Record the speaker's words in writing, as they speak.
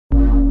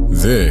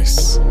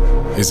This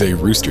is a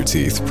Rooster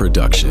Teeth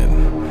production.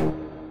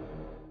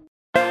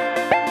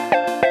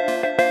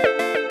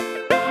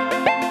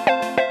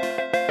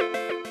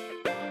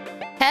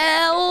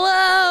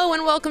 Hello,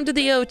 and welcome to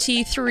the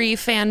OT3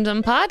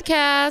 Fandom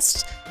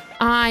Podcast.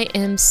 I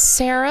am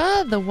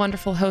Sarah, the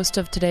wonderful host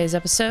of today's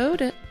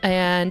episode,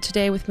 and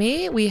today with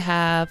me we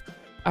have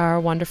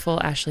our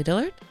wonderful Ashley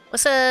Dillard.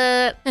 What's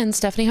up? And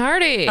Stephanie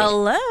Hardy.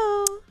 Hello.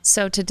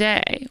 So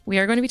today we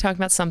are going to be talking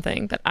about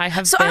something that I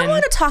have I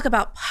want to talk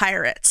about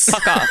pirates.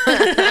 Fuck off.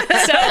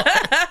 So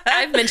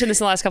I've mentioned this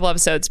in the last couple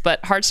episodes, but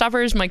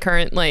Heartstopper is my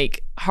current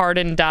hard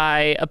and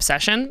die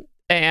obsession.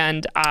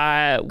 And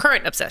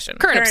current obsession.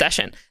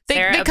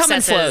 They come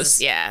in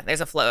flows. Yeah,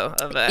 there's a flow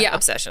of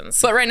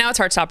obsessions. But right now it's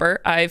Heartstopper.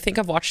 I think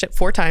I've watched it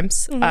 4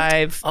 times.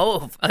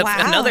 Mm-hmm.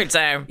 Another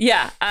time.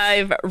 Yeah,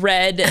 I've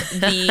read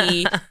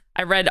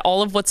I read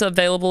all of what's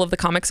available of the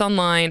comics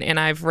online, and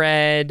I've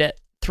read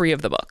 3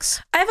 of the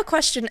books. I have a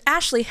question.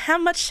 Ashley, how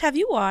much have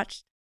you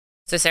watched?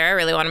 So Sarah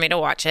really wanted me to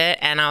watch it,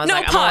 and I was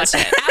I'm gonna watch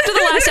it. After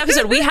the last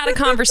episode, we had a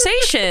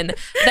conversation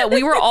that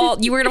you were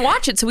going to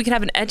watch it so we could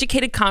have an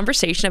educated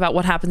conversation about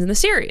what happens in the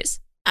series.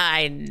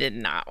 I did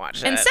not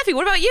watch it. And Steffi,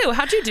 what about you?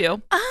 How'd you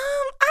do?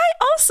 I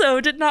also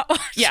did not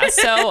watch it. Yeah,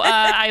 so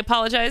I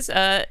apologize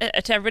to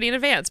everybody in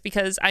advance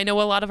because I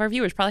know a lot of our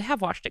viewers probably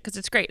have watched it because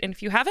it's great. And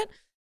if you haven't,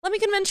 let me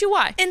convince you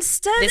why.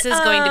 This is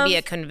going to be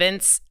a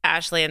convince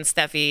Ashley and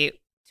Steffi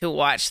to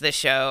watch the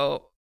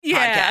show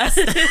podcast.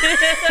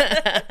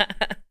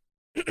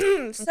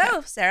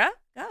 So, Sarah,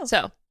 go.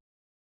 So,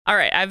 all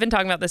right, I've been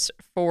talking about this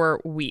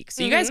for weeks.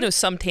 So you guys know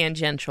some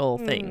tangential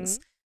things.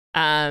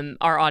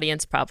 Our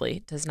audience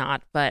probably does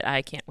not, but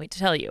I can't wait to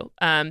tell you.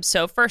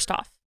 So first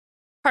off,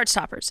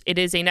 Heartstoppers. It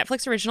is a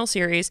Netflix original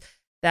series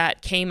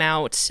that came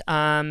out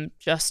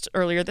just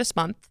earlier this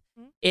month.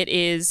 It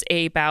is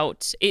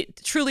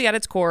truly at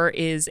its core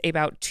is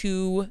about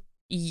 2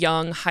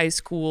 young high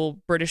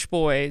school British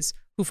boys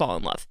who fall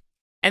in love.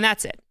 And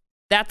that's it.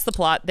 That's the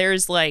plot.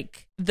 There's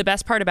the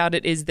best part about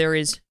it is there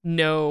is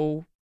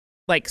no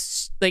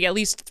at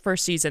least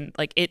first season,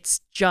 it's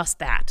just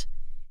that.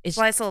 It's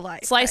Slice of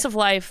life. Slice of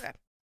life,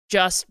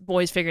 just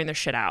boys figuring their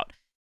shit out.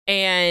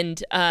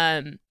 And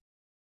the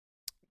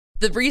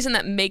reason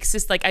that makes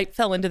this, I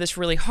fell into this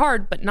really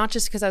hard, but not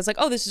just because I was like,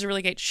 oh, this is a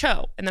really great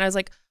show. And then I was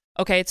like,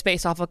 okay, it's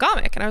based off a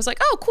comic. And I was like,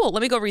 oh, cool,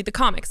 let me go read the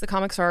comics. The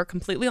comics are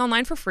completely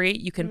online for free.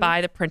 You can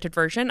buy the printed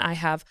version. I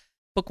have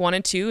book 1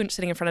 and 2 and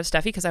sitting in front of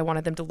Steffi because I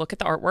wanted them to look at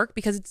the artwork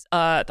because it's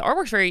the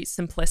artwork's very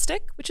simplistic,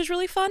 which is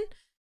really fun.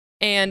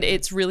 And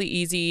it's really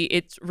easy.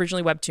 It's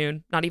originally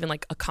Webtoon, not even a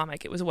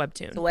comic. It was a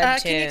Webtoon.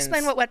 Can you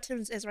explain what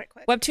Webtoons is right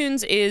quick?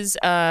 Webtoons is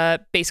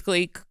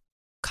basically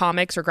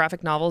comics or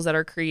graphic novels that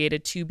are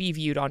created to be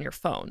viewed on your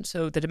phone.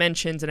 So the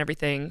dimensions and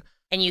everything.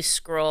 And you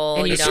scroll.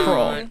 And you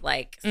don't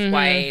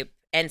swipe.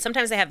 And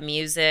sometimes they have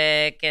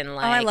music and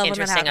I love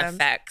interesting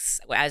effects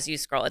as you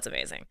scroll. It's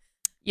amazing.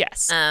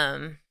 Yes.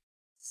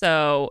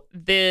 So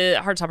the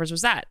Heartstoppers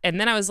was that. And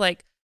then I was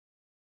like,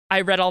 I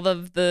read all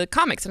of the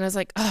comics and I was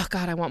like, oh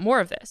God, I want more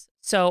of this.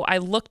 So I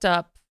looked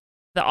up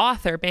the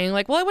author being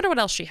like, well, I wonder what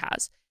else she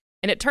has.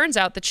 And it turns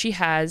out that she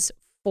has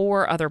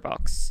 4 other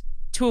books,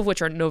 2 of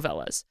which are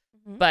novellas.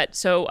 But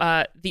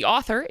so the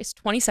author is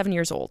 27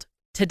 years old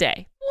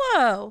today.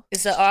 Whoa.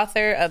 Is the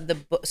author of the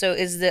book, so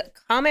is the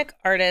comic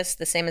artist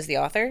the same as the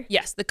author?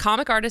 Yes, the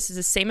comic artist is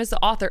the same as the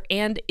author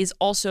and is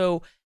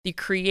also the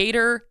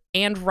creator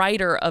and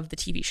writer of the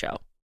TV show.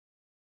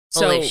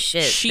 Holy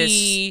shit,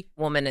 this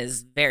woman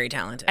is very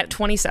talented. At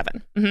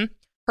 27.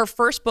 Her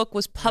first book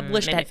was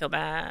published made me feel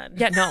bad.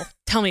 Yeah, no,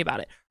 tell me about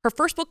it. Her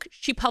first book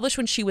she published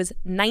when she was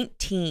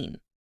 19.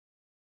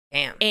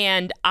 Damn.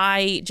 And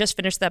I just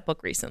finished that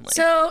book recently.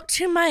 So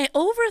to my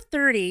over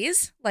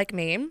 30s, like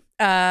me,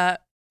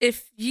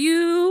 if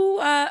you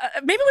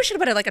maybe we should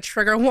have put a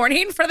trigger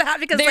warning for that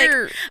because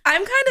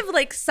I'm kind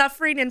of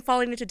suffering and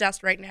falling into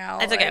dust right now.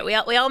 It's okay. We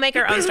all make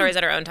our own stories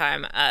at our own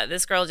time.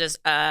 This girl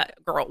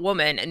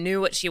woman knew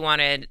what she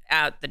wanted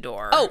out the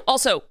door. Oh,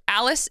 also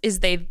Alice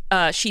is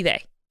she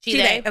they.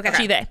 Okay.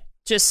 She they.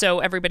 Just so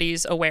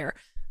everybody's aware.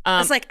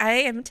 It's I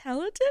am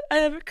talented. I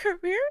have a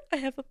career. I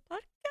have a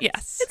podcast.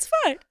 Yes. It's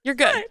fine. You're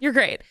good. Fine. You're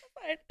great.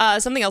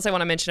 Fine. Something else I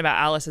want to mention about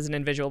Alice as an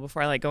individual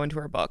before I go into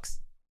her books.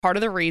 Part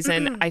of the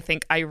reason I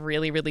think I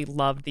really, really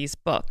love these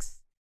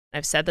books, and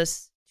I've said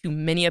this to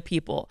many a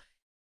people,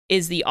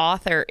 is the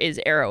author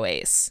is Arrow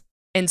Ace.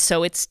 And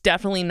so it's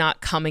definitely not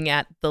coming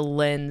at the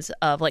lens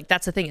of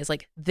that's the thing is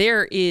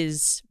there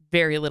is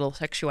very little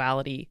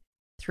sexuality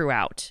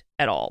throughout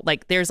at all.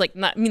 There's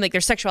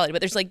there's sexuality,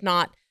 but there's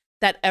not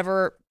that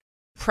ever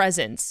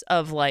presence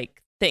of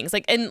things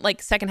in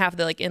second half of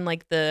the in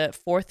the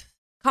 4th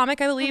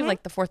comic, I believe,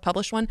 the 4th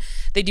published one,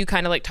 they do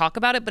kind of talk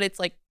about it, but it's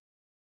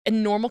a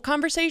normal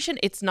conversation.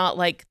 It's not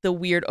the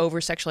weird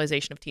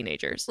over-sexualization of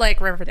teenagers. Like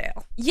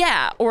Riverdale.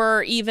 Yeah,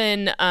 or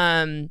even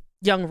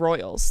Young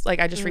Royals.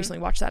 I just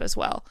recently watched that as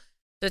well.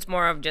 So it's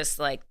more of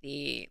just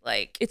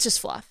It's just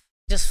fluff.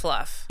 Just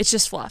fluff. It's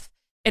just fluff.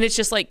 And it's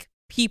just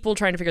people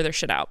trying to figure their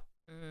shit out.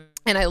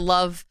 And I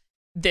love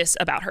this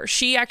about her.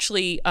 She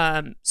actually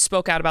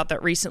spoke out about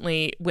that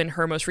recently when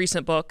her most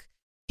recent book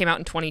came out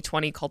in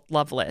 2020 called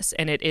Loveless,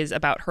 and it is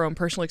about her own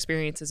personal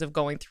experiences of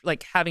going through,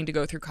 like, having to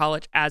go through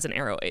college as an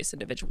Arrow Ace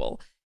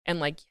individual, and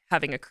like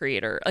having a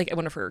creator, like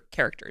one of her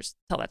characters,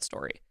 tell that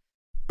story.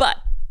 But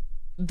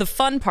the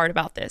fun part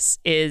about this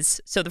is,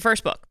 so the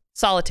first book,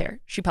 Solitaire,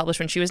 she published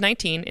when she was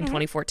 19 in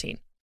 2014.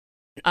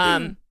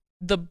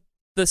 The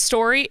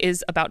story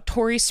is about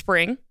Tori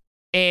Spring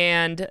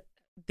and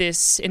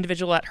this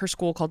individual at her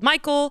school called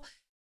Michael,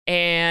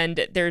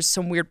 and there's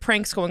some weird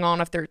pranks going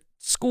on at their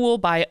school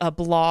by a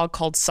blog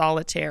called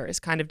Solitaire is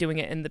kind of doing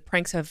it, and the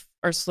pranks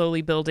are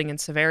slowly building in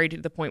severity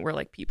to the point where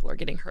like people are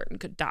getting hurt and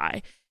could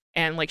die,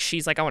 and like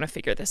she's like, I want to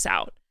figure this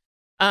out.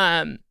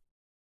 But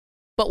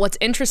what's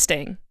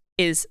interesting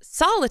is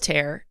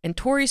Solitaire and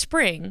Tori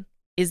Spring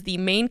is the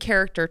main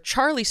character,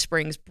 Charlie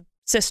Spring's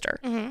sister.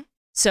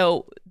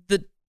 So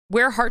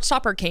where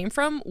Heartstopper came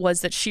from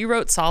was that she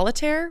wrote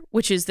Solitaire,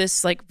 which is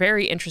this like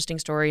very interesting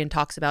story and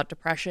talks about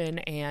depression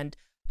and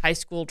high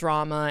school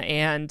drama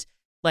and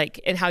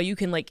how you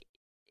can like,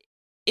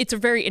 it's a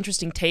very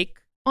interesting take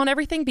on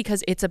everything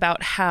because it's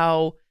about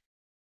how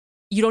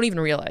you don't even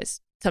realize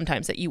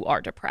sometimes that you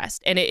are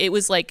depressed. And it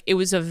was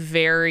a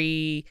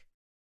very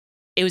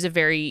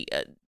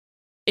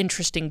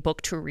interesting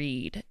book to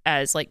read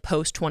as like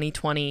post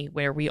 2020,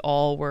 where we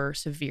all were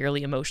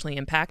severely emotionally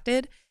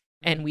impacted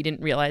and we didn't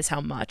realize how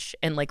much.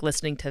 And like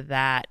listening to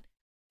that,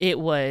 it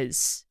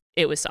was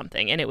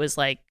something. And it was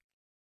like,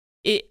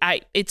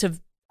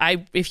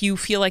 if you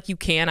feel like you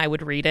can, I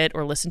would read it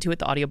or listen to it.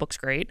 The audiobook's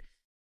great.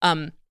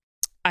 I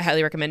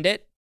highly recommend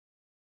it.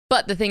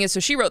 But the thing is, so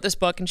she wrote this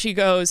book and she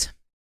goes,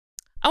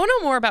 I want to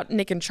know more about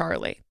Nick and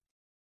Charlie.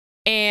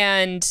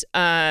 And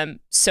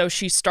so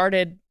she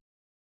started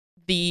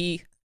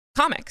the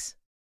comics,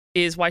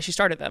 is why she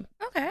started them.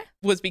 Okay.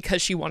 Was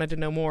because she wanted to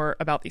know more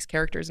about these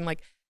characters. And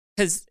like,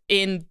 because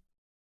in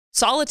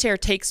Solitaire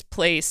takes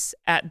place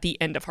at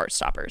the end of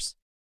Heartstoppers.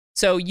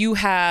 So you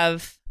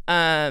have,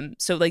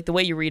 so like the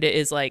way you read it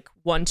is like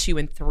 1, 2,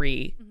 and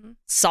 3,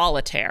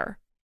 Solitaire,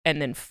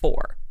 and then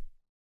 4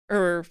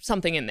 or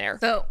something in there.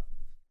 So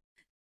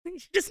you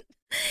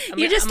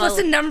just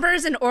listen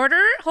numbers in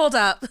order? Hold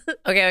up.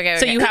 Okay.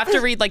 So you have to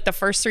read like the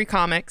first 3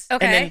 comics.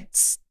 Okay. And then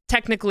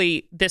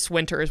technically This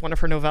Winter is one of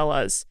her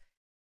novellas.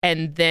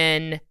 And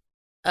then...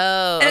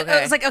 Oh, okay.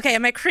 I was like, okay,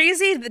 am I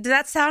crazy? Did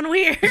that sound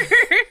weird?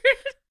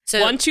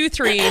 So 1, 2,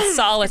 3,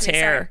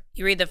 Solitaire.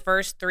 You read the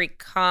first 3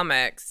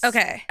 comics.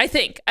 Okay. I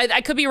think. I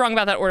could be wrong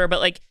about that order,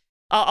 but like,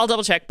 I'll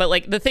double check. But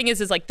like, the thing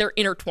is like, they're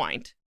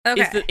intertwined.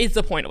 Okay. Is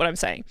the point of what I'm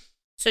saying.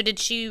 So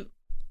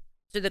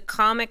so the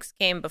comics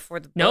came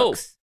before the books? No,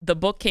 the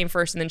book came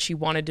first, and then she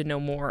wanted to know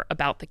more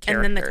about the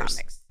characters. And then the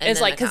comics.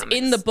 It's like, because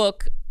in the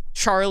book,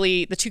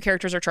 Charlie, the 2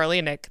 characters are Charlie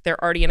and Nick.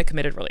 They're already in a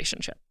committed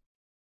relationship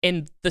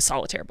in the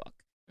Solitaire book.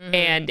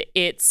 And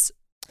it's...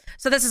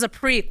 So this is a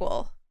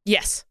prequel?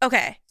 Yes.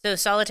 Okay. So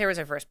Solitaire was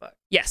her first book?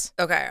 Yes.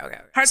 Okay.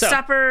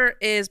 Heartstopper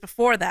is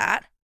before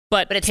that.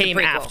 But it came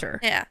after.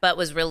 Yeah. But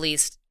was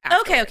released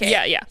after. Okay.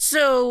 Yeah.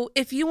 So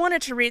if you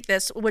wanted to read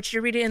this, would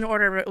you read it in the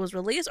order it was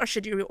released, or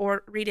should you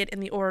read it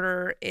in the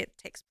order it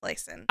takes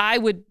place in? I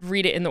would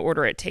read it in the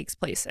order it takes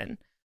place in.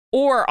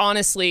 Or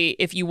honestly,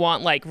 if you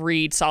want, like,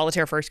 read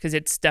Solitaire first because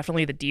it's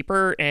definitely the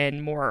deeper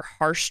and more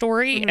harsh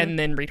story, and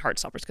then read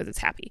Heartstoppers because it's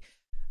happy.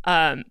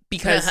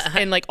 Because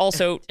and like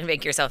also to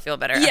make yourself feel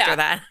better after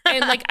that.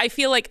 And like I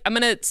feel like I'm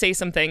gonna say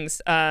some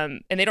things,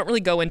 and they don't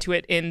really go into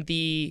it in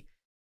the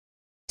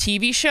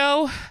TV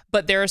show,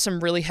 but there are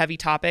some really heavy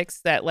topics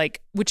that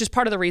like, which is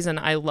part of the reason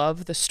I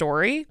love the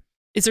story,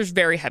 is there's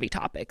very heavy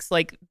topics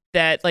like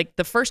that. Like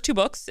the first 2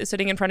 books is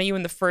sitting in front of you,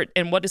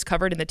 and what is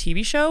covered in the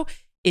TV show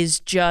is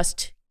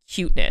just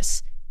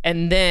cuteness,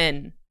 and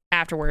then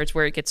afterwards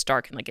where it gets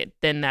dark and like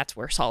then that's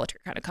where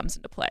Solitaire kind of comes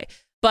into play.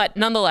 But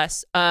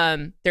nonetheless,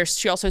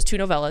 she also has 2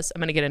 novellas. I'm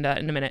going to get into that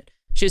in a minute.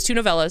 She has 2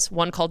 novellas,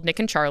 one called Nick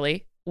and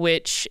Charlie,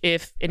 which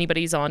if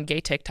anybody's on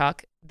gay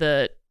TikTok,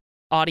 the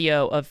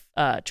audio of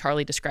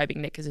Charlie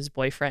describing Nick as his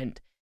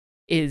boyfriend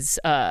is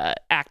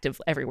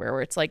active everywhere,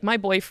 where it's like, my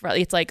boyfriend,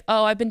 it's like,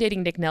 oh, I've been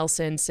dating Nick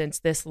Nelson since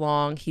this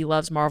long. He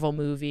loves Marvel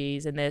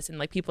movies and this. And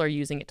like people are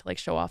using it to like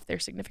show off their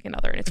significant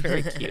other. And it's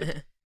very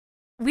cute.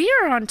 We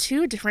are on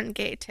 2 different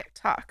gay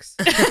TikToks.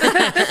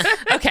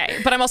 Okay,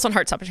 but I'm also on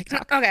Heartstopper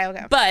TikTok.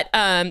 Okay. But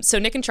so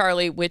Nick and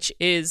Charlie, which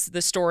is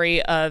the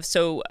story of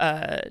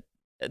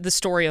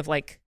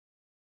like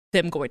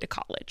them going to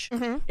college.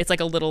 It's like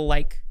a little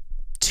like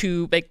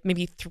 2 like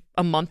maybe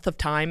a month of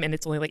time, and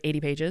it's only like 80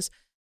 pages.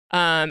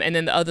 And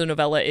then the other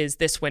novella is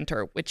This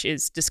Winter, which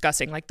is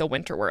discussing like the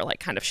winter where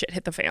like kind of shit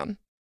hit the fan.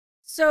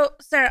 So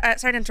Sarah,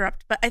 sorry to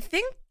interrupt, but I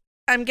think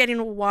I'm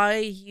getting why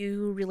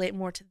you relate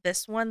more to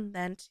this one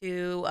than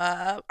to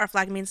Our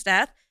Flag Means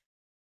Death.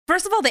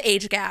 First of all, the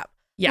age gap.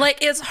 Yeah.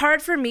 Like, it's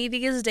hard for me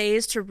these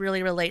days to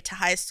really relate to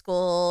high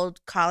school,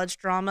 college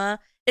drama.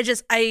 It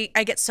just, I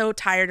get so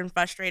tired and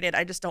frustrated.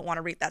 I just don't want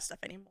to read that stuff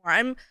anymore.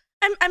 I'm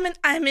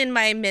in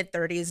my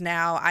mid-30s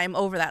now. I'm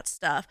over that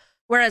stuff.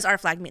 Whereas Our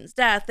Flag Means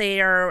Death,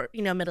 they are,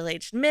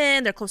 middle-aged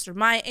men. They're closer to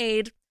my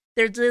age.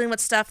 they're dealing with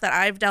stuff that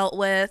I've dealt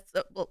with.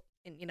 Well,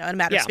 in a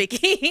matter of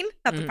speaking,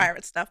 not the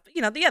pirate stuff,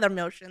 but the other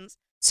emotions.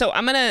 So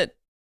I want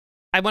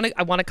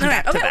to come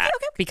back to that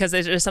because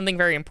there's something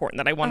very important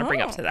that I want to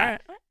bring up to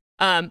that.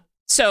 Right.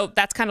 So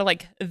that's kind of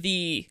like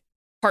the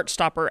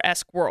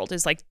Heartstopper-esque world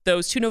is like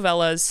those two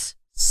novellas,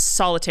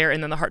 Solitaire,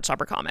 and then the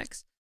Heartstopper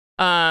comics.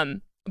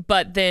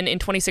 But then in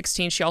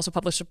 2016, she also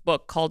published a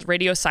book called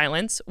Radio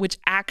Silence, which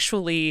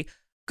actually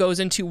goes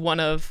into one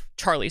of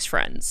Charlie's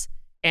friends.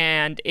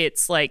 And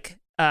it's like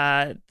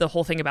the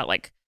whole thing about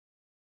like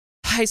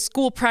high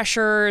school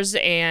pressures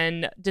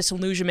and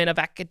disillusionment of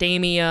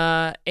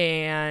academia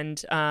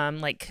and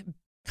like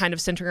kind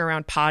of centering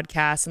around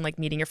podcasts and like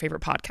meeting your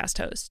favorite podcast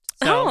host.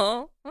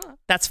 So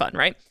that's fun,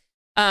 right?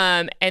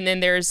 And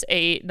then there's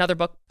another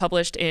book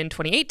published in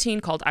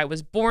 2018 called I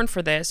Was Born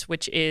for This,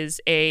 which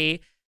is a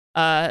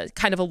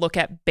kind of a look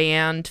at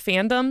band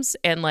fandoms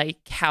and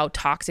like how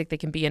toxic they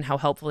can be and how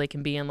helpful they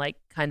can be and like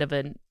kind of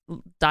a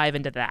dive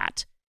into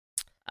that.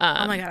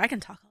 Oh my God, I can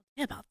talk all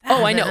day about that.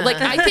 Oh, I know. Like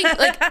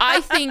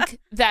I think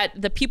that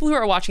the people who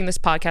are watching this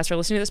podcast or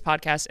listening to this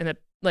podcast and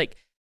like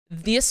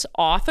this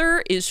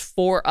author is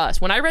for us.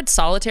 When I read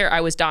Solitaire,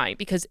 I was dying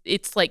because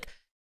it's like,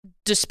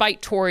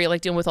 despite Tori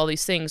like dealing with all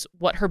these things,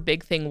 what her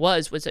big thing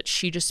was that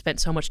she just spent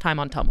so much time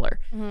on Tumblr.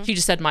 Mm-hmm. She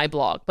just said my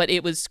blog, but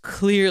it was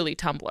clearly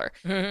Tumblr.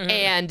 Mm-hmm.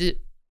 And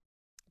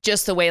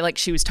just the way like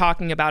she was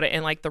talking about it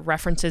and like the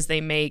references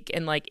they make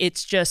and like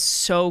it's just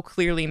so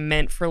clearly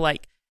meant for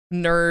like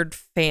nerd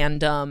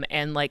fandom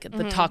and like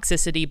the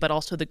toxicity, but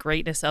also the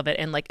greatness of it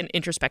and like an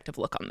introspective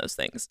look on those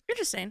things.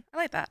 Interesting. I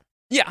like that.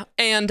 Yeah.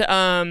 And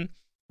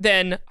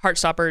then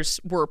Heartstoppers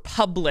were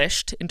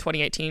published in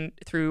 2018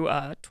 through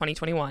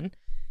 2021.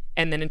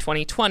 And then in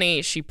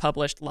 2020, she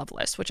published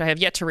Loveless, which I have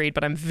yet to read,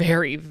 but I'm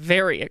very,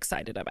 very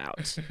excited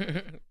about.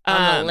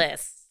 On the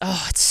list.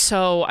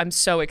 Oh, I'm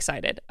so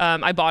excited.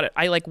 I bought it.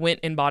 I like went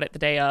and bought it the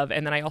day of.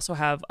 And then I also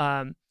have,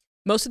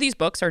 most of these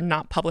books are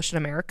not published in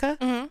America.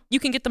 Mm-hmm. You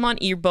can get them on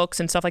ebooks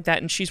and stuff like that.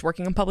 And she's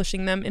working on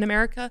publishing them in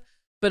America.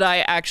 But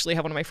I actually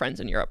have one of my friends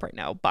in Europe right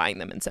now buying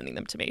them and sending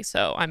them to me.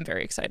 So I'm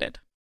very excited.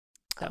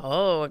 So.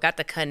 Oh, got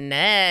the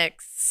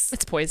connects.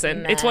 It's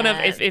Poison. It's one of,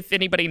 if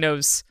anybody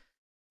knows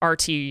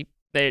RT,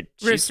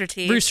 Rooster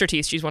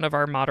Teeth. She's one of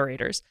our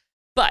moderators.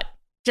 But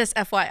just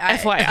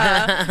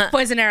FYI.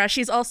 Poison Era.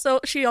 She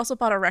also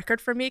bought a record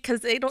for me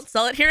because they don't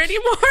sell it here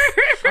anymore.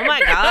 Oh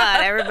my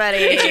God,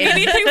 everybody.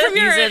 Anything from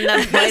your using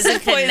the Poison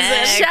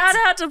Connect. Shout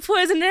out to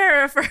Poison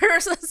Era for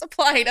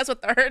supplying us with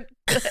our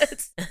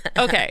goods.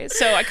 Okay,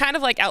 so I kind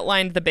of like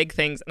outlined the big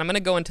things, and I'm going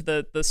to go into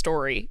the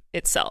story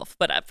itself.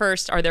 But at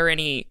first, are there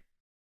any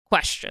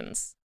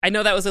questions? I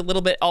know that was a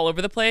little bit all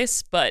over the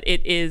place, but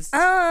it is.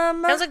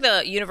 Sounds like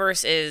the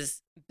universe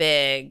is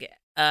big.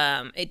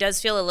 It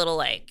does feel a little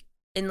like,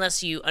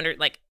 unless you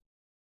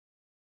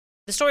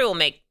the story will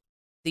make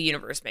the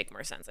universe make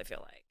more sense, I feel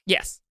like.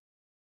 Yes.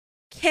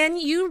 Can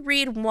you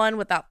read one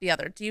without the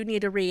other? Do you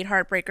need to read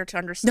Heartbreaker to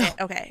understand?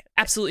 No, okay.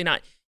 Absolutely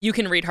not. You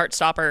can read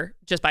Heartstopper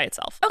just by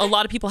itself. Okay. A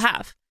lot of people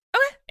have.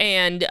 Okay.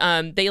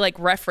 And they like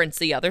reference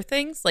the other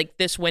things. Like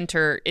This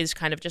Winter is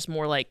kind of just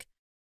more like,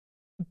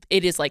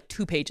 it is like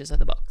 2 pages of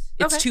the books.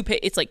 It's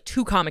it's like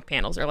 2 comic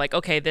panels. They're like,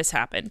 okay, this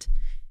happened.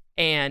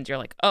 And you're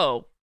like,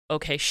 oh,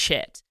 okay,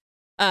 shit.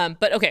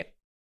 But okay.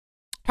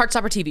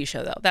 Heartstopper TV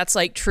show though. That's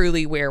like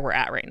truly where we're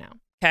at right now.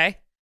 Okay.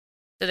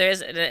 So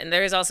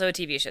there's also a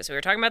TV show. So we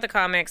were talking about the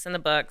comics and the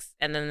books,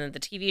 and then the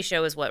TV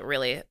show is what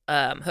really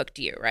hooked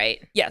you,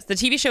 right? Yes, the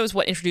TV show is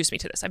what introduced me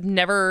to this. I've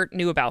never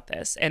knew about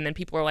this, and then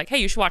people were like, "Hey,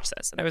 you should watch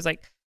this," and I was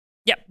like,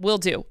 "Yep, will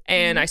do."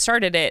 And I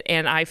started it,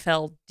 and I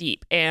fell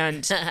deep,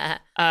 and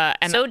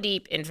so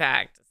deep, in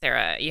fact,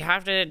 Sarah, you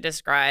have to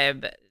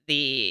describe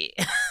the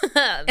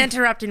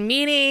interrupted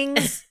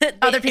meetings,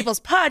 other people's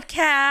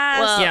podcasts.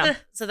 Well,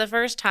 so the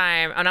first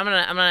time, and I'm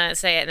gonna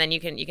say it, and then you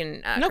can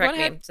correct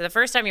me. So the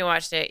first time you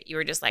watched it, you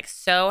were just like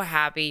so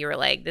happy. You were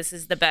like, "This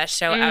is the best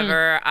show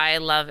ever. I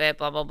love it."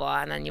 Blah blah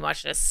blah. And then you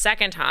watched it a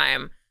second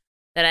time.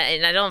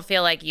 And I don't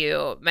feel like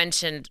you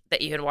mentioned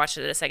that you had watched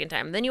it a second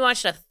time. Then you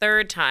watched a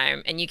third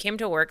time, and you came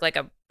to work like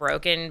a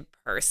broken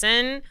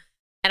person.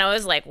 And I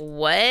was like,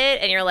 what?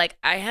 And you're like,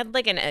 I had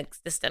like an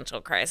existential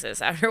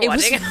crisis after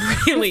watching it.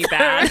 Was really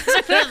bad.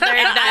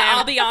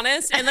 I'll be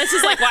honest. And this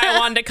is like why I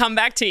wanted to come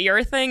back to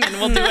your thing, and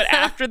we'll do it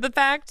after the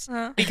fact.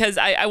 Because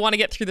I want to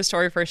get through the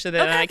story first so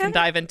that I can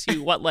dive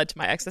into what led to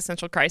my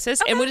existential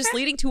crisis and what is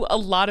leading to a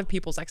lot of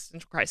people's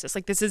existential crisis.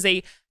 Like this is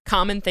a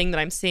common thing that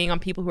I'm seeing on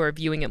people who are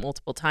viewing it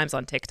multiple times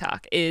on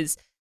TikTok is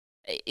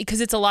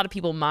because it's a lot of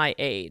people my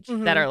age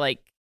that are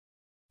like,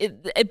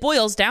 it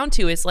boils down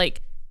to is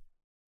like,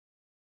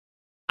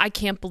 I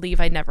can't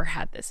believe I never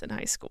had this in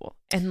high school.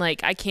 And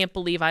like, I can't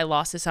believe I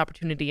lost this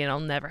opportunity and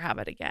I'll never have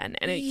it again.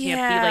 And it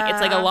can't be like,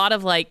 it's like a lot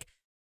of like,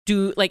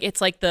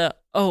 it's like the,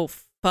 oh,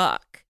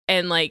 fuck.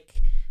 And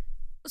like.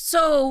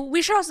 So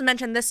we should also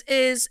mention this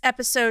is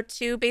episode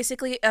 2,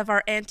 basically, of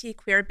our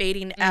anti-queer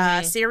baiting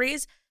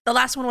series. The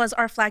last one was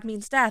Our Flag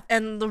Means Death.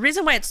 And the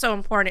reason why it's so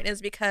important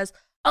is because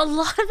a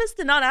lot of us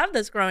did not have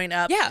this growing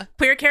up. Yeah.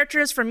 Queer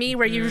characters for me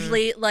were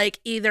usually like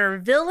either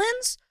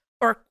villains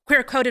or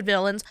queer-coded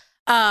villains,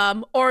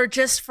 or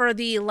just for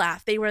the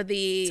laugh. They were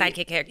the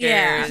sidekick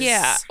characters.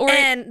 Yeah.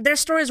 And their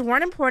stories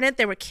weren't important.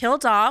 They were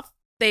killed off.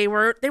 They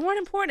weren't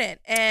important.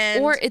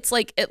 And or it's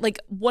like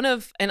one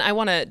of, and I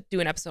want to do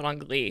an episode on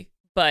Glee,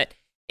 but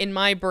in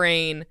my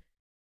brain,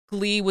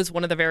 Glee was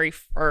one of the very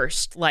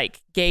first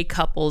like gay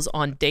couples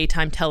on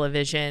daytime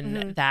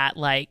television that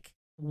like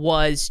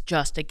was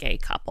just a gay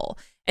couple.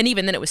 And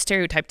even then it was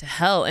stereotyped to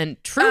hell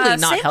and truly not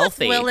same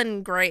healthy. With Will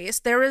and Grace.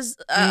 There was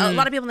a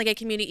lot of people in the gay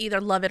community either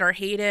love it or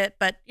hate it,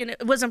 but you know,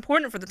 it was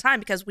important for the time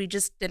because we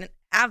just didn't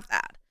have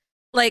that.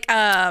 Like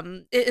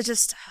it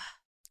just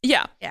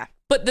Yeah. Yeah.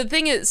 But the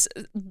thing is,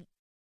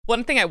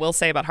 one thing I will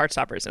say about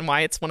Heartstoppers and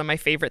why it's one of my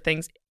favorite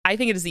things, I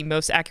think it is the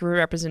most accurate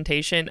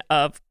representation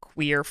of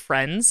queer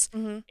friends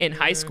in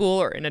high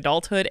school or in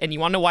adulthood. And you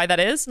want to know why that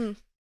is?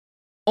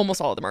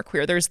 Almost all of them are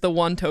queer. There's the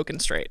one token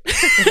straight.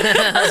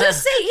 I was gonna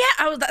say,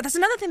 that's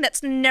another thing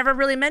that's never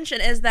really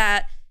mentioned is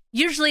that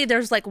usually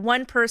there's like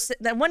one person,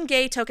 that one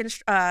gay token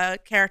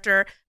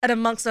character, and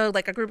amongst a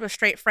group of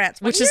straight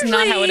friends, which is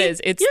not how it is.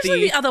 It's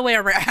usually the other way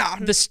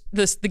around.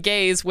 The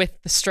gays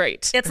with the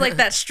straight. It's like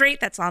that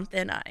straight that's on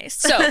thin ice.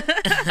 So,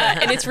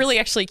 and it's really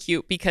actually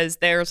cute because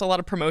there's a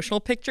lot of promotional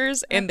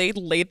pictures and they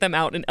laid them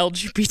out in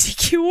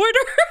LGBTQ order.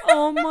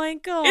 Oh my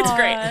God. It's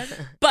great.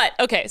 But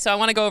okay, so I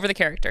want to go over the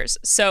characters.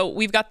 So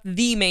we've got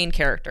the main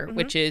character,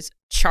 which is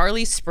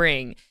Charlie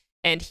Spring.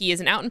 And he is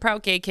an out and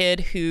proud gay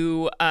kid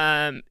who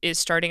is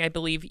starting, I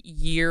believe,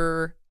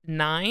 year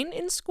 9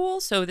 in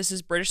school. So this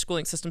is British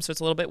schooling system, so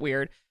it's a little bit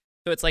weird.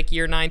 So it's like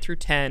year 9 through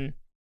 10.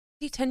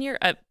 10 year?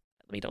 Let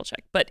me double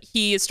check. But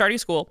he is starting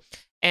school.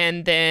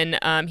 And then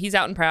he's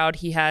out and proud.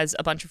 He has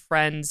a bunch of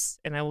friends,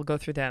 and I will go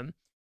through them.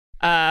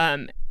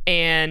 And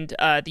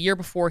the year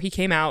before he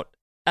came out,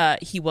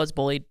 he was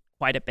bullied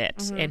quite a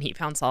bit. And he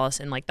found solace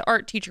in like the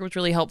art teacher was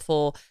really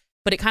helpful.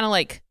 But it kind of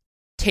like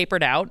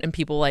tapered out and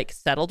people like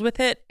settled with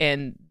it,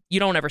 and you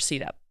don't ever see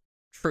that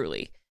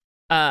truly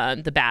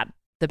the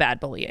bad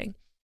bullying.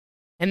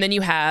 And then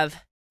you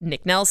have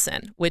Nick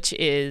Nelson, which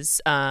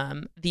is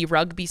the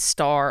rugby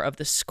star of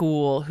the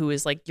school, who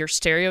is like your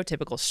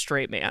stereotypical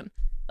straight man.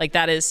 Like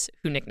that is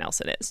who Nick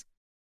Nelson is.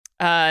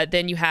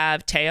 Then you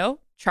have Teo,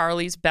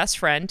 Charlie's best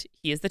friend.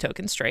 He is the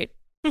token straight.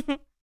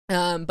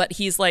 But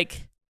he's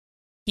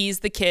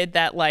the kid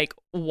that like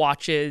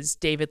watches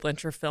David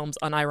Lynch films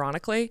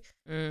unironically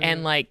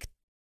and like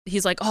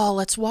he's like, oh,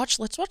 let's watch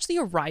The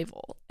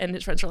Arrival, and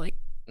his friends are like,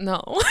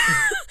 no,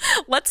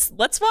 let's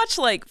watch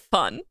like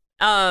fun.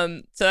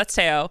 So that's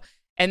Teo,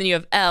 and then you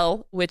have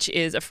Elle, which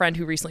is a friend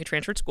who recently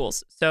transferred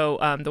schools. So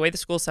the way the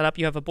school's set up,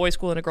 you have a boys'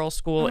 school and a girls'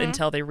 school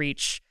until they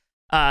reach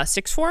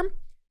sixth form,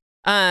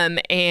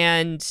 and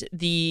then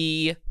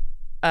you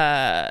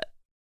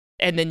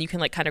can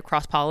like kind of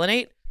cross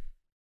pollinate.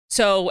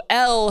 So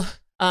Elle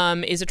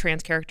is a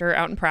trans character,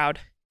 out and proud,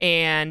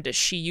 and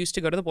she used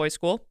to go to the boys'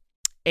 school.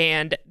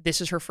 And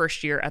this is her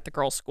first year at the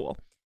girls' school.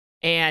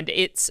 And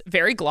it's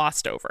very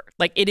glossed over.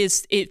 Like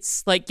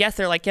it's like, yes,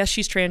 they're like, yes,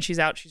 she's trans, she's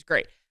out, she's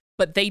great.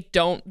 But the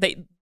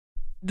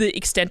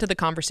extent of the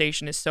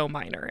conversation is so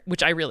minor,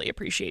 which I really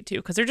appreciate too.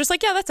 Because they're just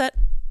like, yeah, that's it.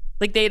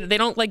 Like they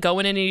don't like go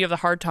into any of the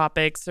hard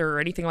topics or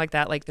anything like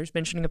that. Like there's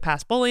mentioning of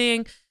past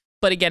bullying.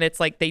 But again,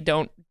 it's like they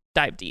don't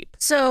dive deep.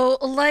 So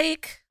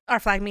like Our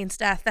Flag Means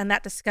Death and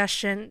that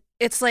discussion,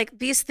 it's like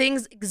these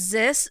things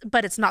exist,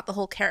 but it's not the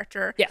whole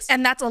character. Yes.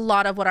 And that's a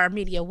lot of what our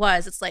media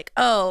was. It's like,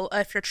 oh,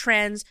 if you're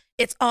trans,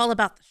 it's all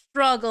about the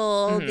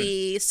struggle,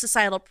 the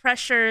societal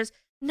pressures.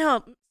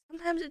 No,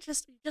 sometimes you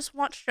just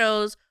want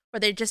shows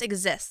where they just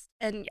exist.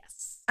 And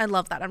yes, I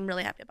love that. I'm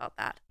really happy about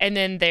that. And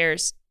then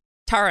there's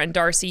Tara and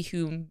Darcy,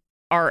 who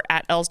are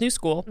at Elle's new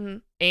school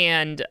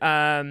and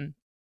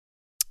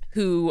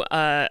who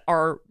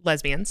are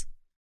lesbians.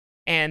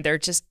 And they're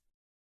just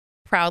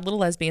proud little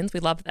lesbians. We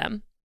love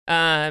them.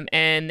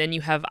 And then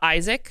you have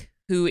Isaac,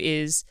 who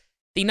is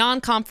the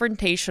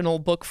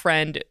non-confrontational book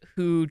friend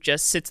who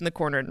just sits in the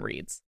corner and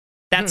reads.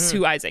 That's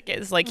who Isaac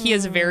is. Like, he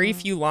has very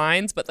few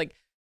lines, but like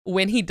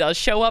when he does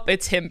show up,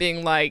 it's him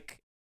being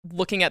like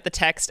looking at the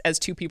text as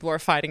two people are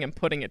fighting and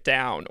putting it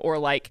down, or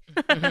like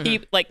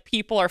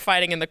people are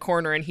fighting in the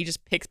corner and he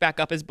just picks back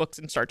up his books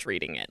and starts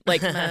reading it.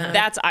 Like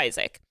that's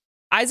Isaac.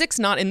 Isaac's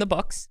not in the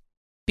books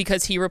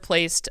because he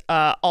replaced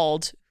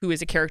Ald, who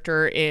is a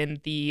character in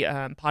the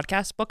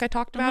podcast book I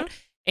talked about.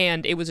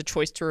 And it was a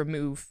choice to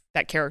remove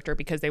that character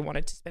because they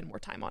wanted to spend more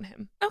time on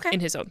him in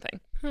his own thing.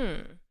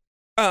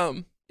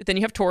 Then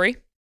you have Tori,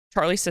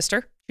 Charlie's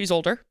sister. She's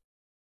older.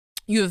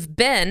 You have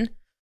Ben,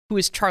 who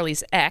is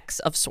Charlie's ex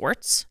of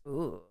sorts.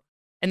 Ooh.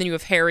 And then you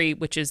have Harry,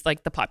 which is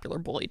like the popular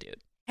bully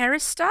dude. Harry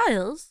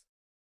Styles?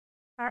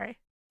 Sorry.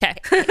 Okay.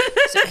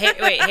 So,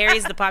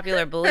 Harry's the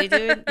popular bully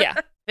dude? Yeah.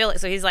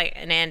 So he's like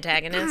an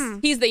antagonist?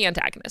 He's the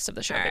antagonist of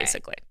the show,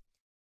 basically.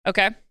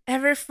 Okay.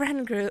 Every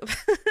friend group.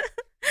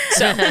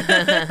 So,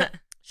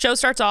 show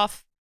starts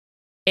off,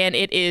 and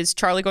it is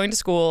Charlie going to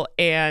school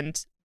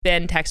and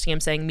Ben texting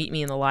him saying, meet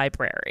me in the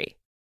library.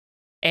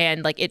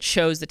 And like it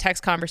shows the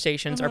text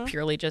conversations are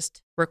purely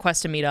just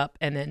request to meet up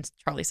and then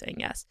Charlie saying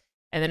yes.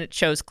 And then it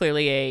shows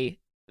clearly a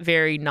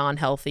very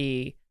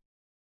non-healthy.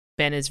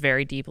 Ben is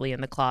very deeply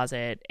in the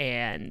closet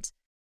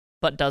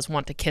but does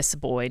want to kiss a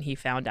boy, and he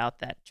found out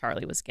that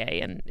Charlie was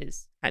gay and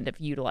is kind of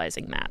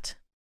utilizing that.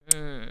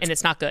 And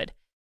it's not good.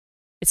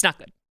 It's not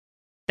good.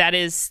 That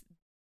is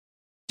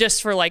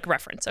just for like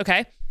reference,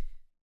 okay?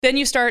 Then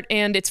you start,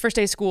 and it's first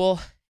day of school,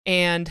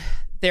 and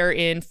they're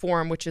in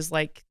form, which is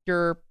like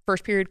your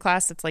first period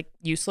class. It's like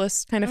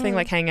useless kind of thing,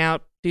 like hang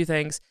out, do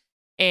things.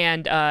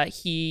 And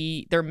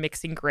they're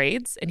mixing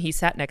grades, and he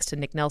sat next to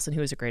Nick Nelson,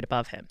 who was a grade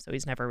above him. So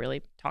he's never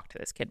really talked to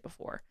this kid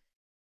before.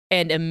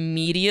 And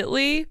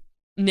immediately,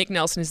 Nick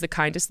Nelson is the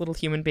kindest little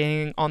human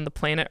being on the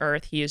planet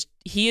Earth. He is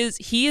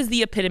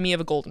the epitome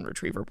of a golden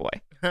retriever boy.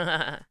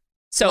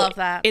 So love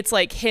that. It's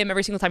like him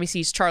every single time he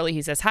sees Charlie,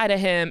 he says hi to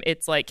him.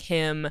 It's like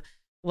him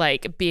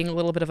like being a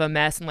little bit of a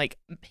mess, and like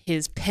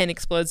his pen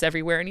explodes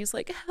everywhere, and he's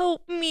like,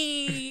 help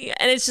me.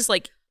 And it's just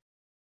like,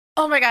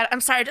 oh my God, I'm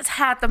sorry. I just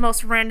had the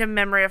most random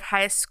memory of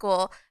high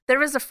school. There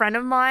was a friend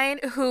of mine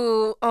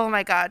who, oh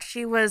my God,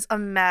 she was a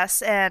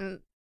mess and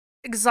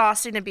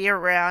exhausting to be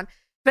around.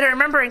 But I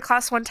remember in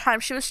class one time,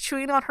 she was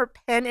chewing on her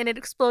pen and it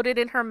exploded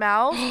in her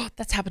mouth.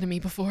 That's happened to me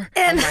before.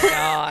 And, oh my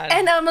God.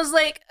 And I was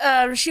like,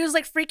 she was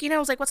like freaking out. I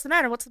was like, what's the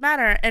matter? What's the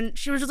matter? And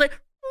she was just like,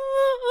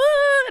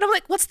 and I'm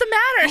like, what's the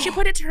matter? And she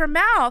put it to her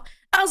mouth.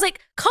 I was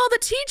like, call the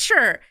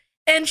teacher.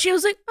 And she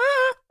was like,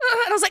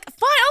 and I was like, fine,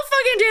 I'll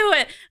fucking do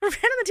it. And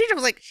the teacher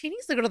was like, she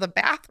needs to go to the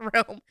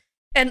bathroom.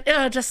 And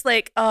just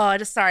like,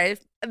 sorry.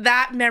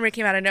 That memory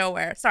came out of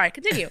nowhere. Sorry,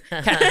 continue.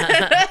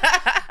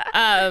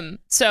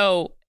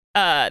 So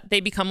they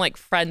become like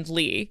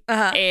friendly,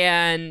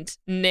 and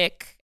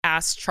Nick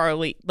asks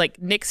Charlie,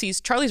 like Nick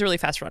sees Charlie's a really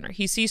fast runner.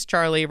 He sees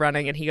Charlie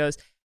running, and he goes,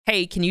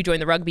 hey, can you join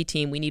the rugby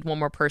team? We need one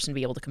more person to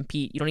be able to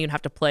compete. You don't even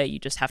have to play. You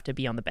just have to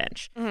be on the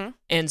bench.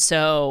 And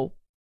so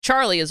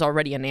Charlie is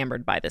already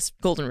enamored by this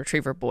golden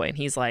retriever boy, and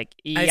he's like,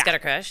 yeah. He's got a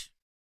crush?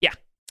 Yeah.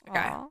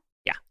 Okay.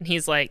 Yeah. And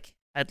he's like,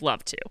 I'd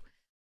love to.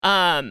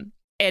 And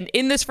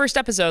in this first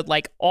episode,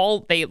 like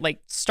they like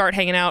start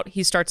hanging out.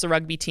 He starts the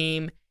rugby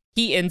team.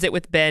 He ends it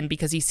with Ben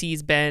because he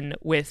sees Ben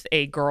with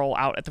a girl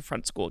out at the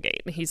front school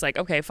gate. And he's like,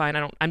 okay, fine.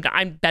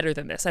 I'm better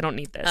than this. I don't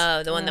need this.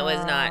 Oh, the one that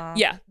was not.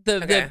 Yeah.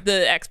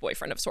 The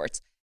ex-boyfriend of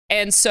sorts.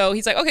 And so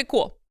he's like, okay,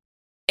 cool.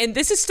 And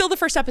this is still the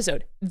first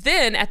episode.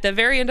 Then at the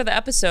very end of the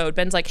episode,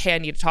 Ben's like, hey, I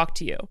need to talk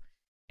to you.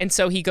 And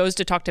so he goes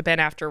to talk to Ben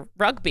after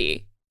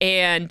rugby,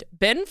 and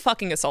Ben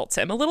fucking assaults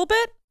him a little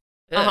bit.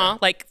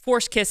 Like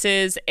forced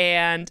kisses,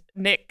 and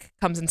Nick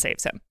comes and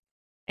saves him.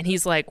 And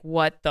he's like,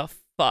 what the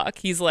fuck?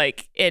 He's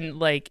like, and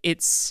like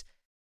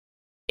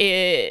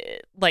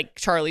like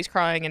Charlie's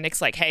crying, and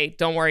Nick's like, hey,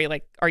 don't worry,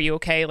 like, are you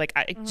okay? Like,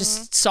 I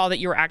just saw that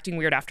you were acting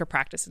weird after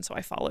practice, and so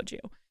I followed you.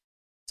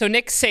 So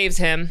Nick saves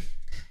him,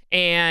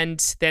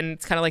 and then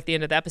it's kind of like the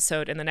end of the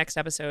episode, and the next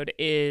episode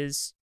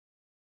is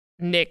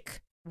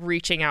Nick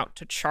reaching out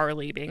to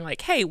Charlie, being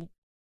like, hey,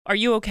 are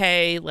you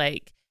okay?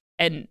 Like,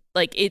 and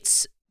like,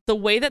 it's the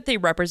way that they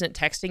represent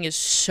texting is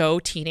so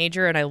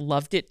teenager, and I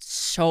loved it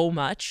so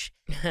much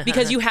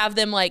because you have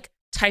them like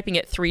typing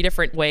it 3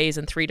 different ways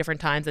and 3 different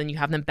times, and you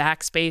have them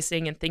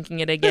backspacing and thinking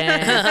it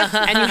again,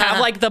 and you have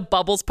like the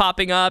bubbles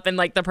popping up, and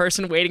like the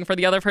person waiting for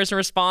the other person to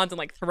respond, and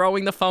like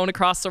throwing the phone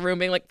across the room,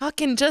 being like,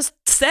 fucking just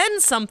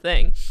send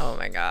something. Oh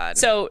my God.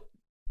 So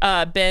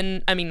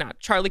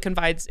Charlie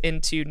confides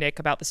into Nick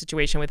about the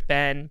situation with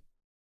Ben,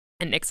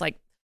 and Nick's like,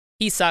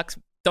 he sucks,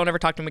 don't ever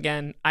talk to him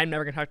again, I'm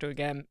never gonna talk to him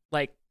again,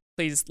 like,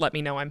 please let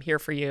me know I'm here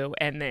for you.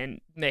 And then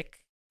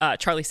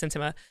Charlie sends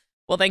him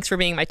well, thanks for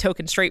being my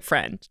token straight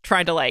friend,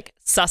 trying to like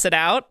suss it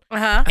out,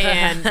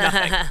 and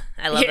nothing.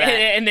 I love that.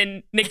 And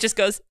then Nick just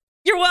goes,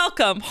 you're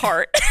welcome,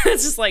 heart.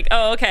 It's just like,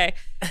 oh, okay.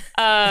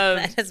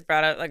 That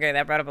brought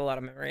up a lot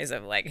of memories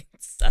of like,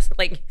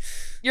 like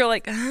you're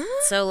like, huh?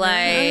 So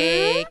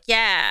like,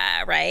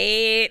 yeah,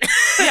 right.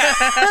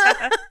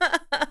 Yeah.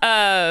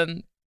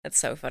 That's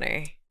so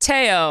funny.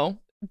 Teo,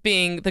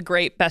 being the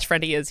great best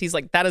friend he is, he's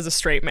like, that is a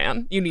straight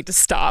man. You need to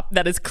stop.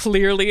 That is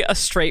clearly a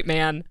straight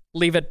man.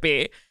 Leave it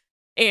be.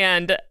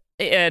 And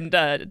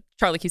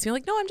Charlie keeps being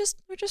like, no,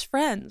 we're just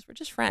friends. We're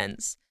just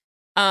friends.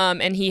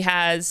 And he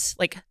has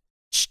like,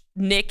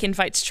 Nick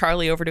invites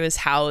Charlie over to his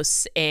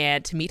house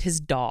and to meet his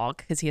dog,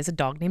 because he has a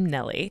dog named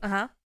Nellie.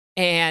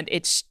 And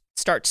it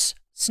starts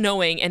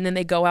snowing, and then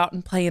they go out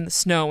and play in the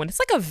snow, and it's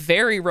like a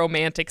very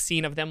romantic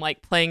scene of them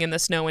like playing in the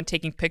snow and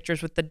taking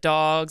pictures with the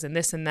dogs and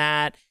this and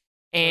that.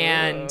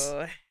 And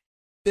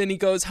then he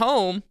goes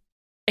home,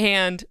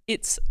 and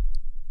it's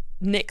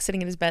Nick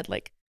sitting in his bed,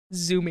 like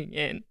zooming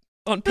in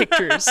on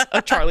pictures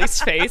of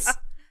Charlie's face.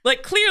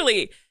 Like,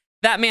 clearly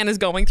that man is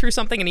going through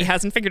something and he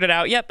hasn't figured it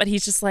out yet, but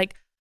he's just like,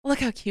 look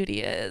how cute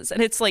he is.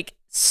 And it's like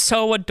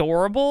so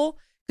adorable,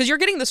 because you're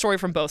getting the story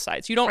from both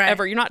sides. You don't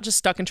you're not just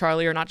stuck in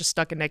Charlie, or not just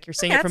stuck in Nick. You're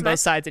seeing it from both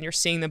sides, and you're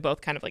seeing them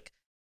both kind of like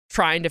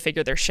trying to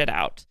figure their shit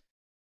out.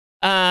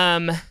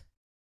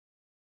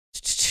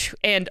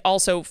 And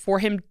also, for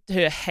him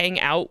to hang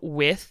out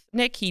with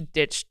Nick, he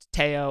ditched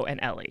Teo and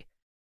Ellie,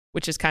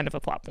 which is kind of a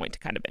plot point to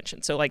kind of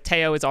mention. So like,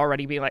 Teo is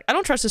already being like, I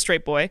don't trust a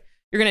straight boy.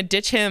 You're going to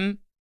ditch him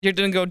you're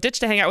gonna go ditch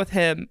to hang out with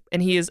him,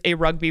 and he is a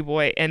rugby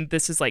boy, and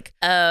this is like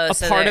a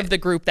part of the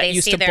group that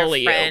used to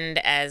bully you. They see their friend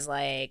as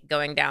like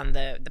going down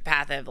the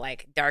path of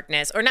like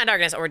darkness, or not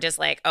darkness, or just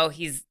like, oh,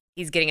 he's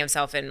getting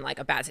himself in like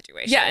a bad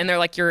situation. Yeah, and they're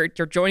like, you're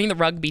joining the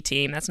rugby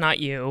team. That's not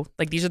you.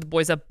 Like, these are the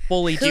boys that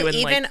bullied you. And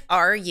even like,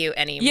 are you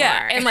anymore?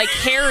 Yeah, and like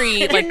Harry,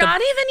 you're like not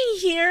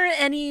even here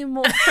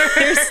anymore.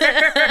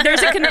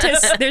 there's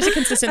a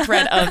consistent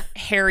thread of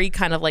Harry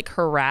kind of like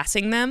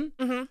harassing them.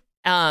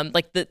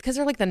 Like because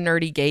they're like the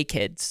nerdy gay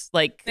kids,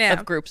 like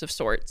of groups of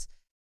sorts.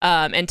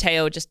 And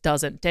Teo does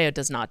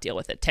not deal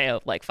with it.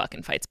 Teo like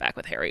fucking fights back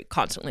with Harry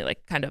constantly,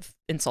 like kind of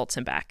insults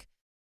him back.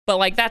 But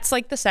like that's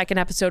like the second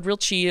episode, real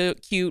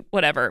cute,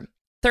 whatever.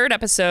 Third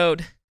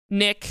episode,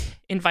 Nick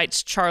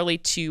invites Charlie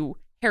to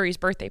Harry's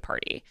birthday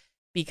party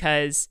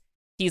because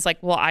he's like,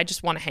 well, I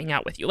just want to hang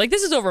out with you. Like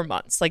this is over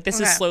months. Like this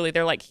is slowly,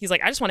 he's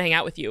like, I just want to hang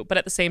out with you. But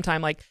at the same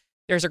time, like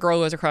there's a girl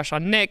who has a crush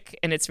on Nick,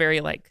 and it's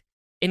very like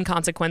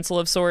inconsequential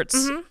of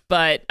sorts.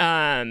 But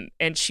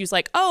and she's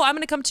like, oh, I'm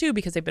gonna come too,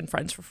 because they've been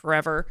friends for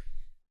forever.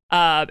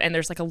 And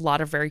there's like a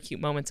lot of very cute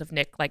moments of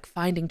Nick like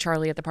finding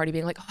Charlie at the party,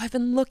 being like, oh, I've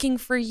been looking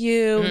for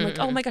you. And like,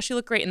 oh my gosh, you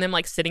look great. And then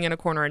like sitting in a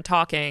corner and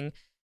talking.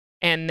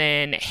 And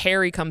then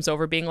Harry comes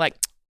over being like,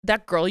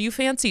 that girl you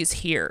fancy is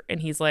here.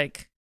 And he's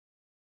like,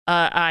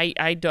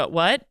 I don't,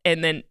 what?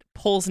 And then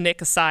pulls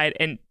Nick aside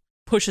and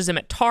pushes him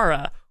at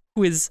Tara,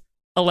 who is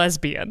a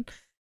lesbian.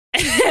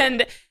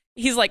 And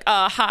he's like,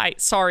 hi,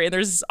 sorry. And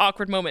there's this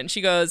awkward moment. And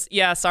she goes,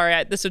 yeah,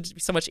 sorry. This would be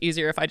so much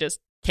easier if I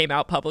just came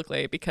out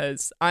publicly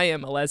because I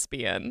am a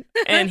lesbian.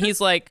 And he's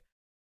like,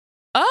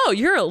 oh,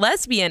 you're a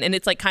lesbian. And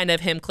it's like kind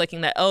of him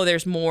clicking that, oh,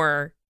 there's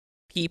more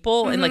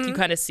people. And like you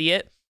kind of see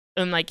it.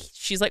 And like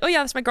she's like, oh, yeah,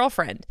 that's my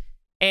girlfriend.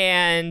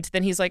 And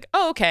then he's like,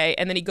 oh, okay.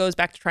 And then he goes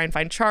back to try and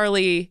find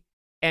Charlie.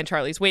 And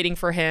Charlie's waiting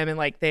for him. And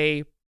like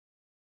they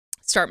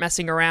start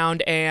messing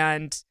around.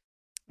 And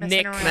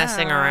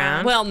messing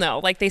around. Well, no,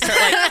 like they start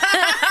like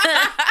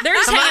they're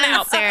just hanging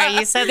out. Sarah,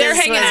 you said they're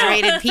hanging out.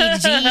 Rated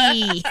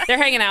PG. They're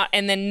hanging out,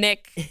 and then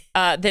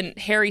then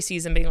Harry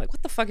sees him being like,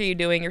 "What the fuck are you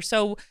doing? You're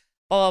so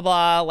blah blah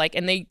blah." Like,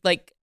 and they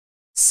like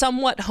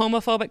somewhat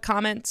homophobic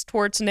comments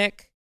towards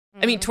Nick.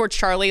 I mean, towards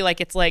Charlie. Like,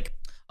 it's like,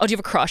 oh, do you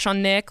have a crush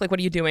on Nick? Like, what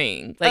are you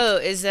doing? Like, oh,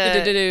 is so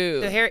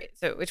Harry?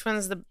 So which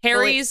one's the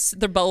Harry's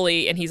the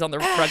bully, and he's on the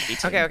rugby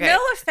team. Okay. No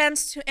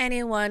offense to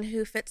anyone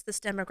who fits this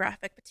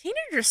demographic, but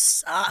teenagers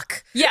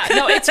suck. Yeah,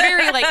 no, it's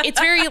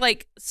very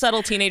like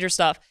subtle teenager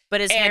stuff. But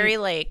is Harry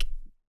like,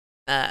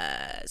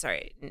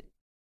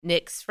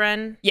 Nick's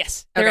friend?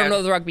 Yes, they're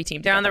on the rugby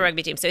team. They're on the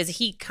rugby team. So is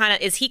he kind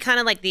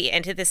of like the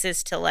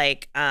antithesis to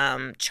like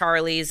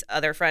Charlie's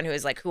other friend who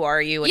is like, who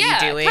are you? What are you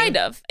doing? Kind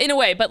of in a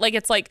way, but like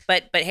it's like,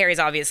 but Harry's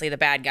obviously the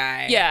bad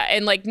guy. Yeah,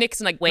 and like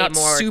Nick's like way not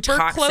more super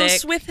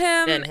close with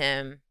him than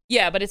him.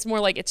 Yeah, but it's more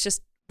like it's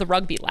just the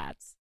rugby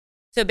lads.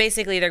 So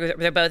basically,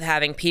 they're both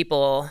having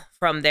people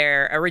from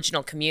their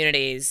original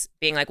communities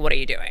being like, what are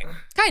you doing?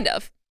 Kind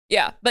of.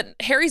 Yeah, but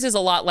Harry's is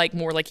a lot like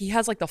more like he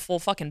has like the full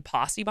fucking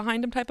posse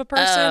behind him type of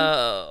person.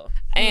 Oh.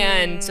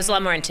 And so it's a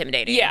lot more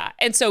intimidating. Yeah.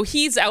 And so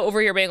he's out over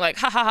here being like,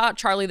 ha ha ha,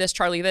 Charlie this,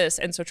 Charlie this.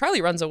 And so Charlie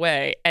runs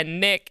away, and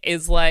Nick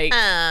is like,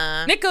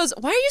 Nick goes,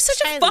 why are you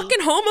such a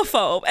fucking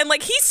homophobe? And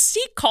like he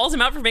calls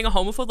him out for being a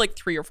homophobe like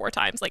 3 or 4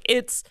 times. Like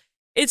it's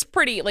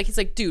pretty, like he's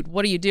like, dude,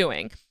 what are you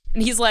doing?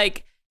 And he's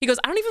like, he goes,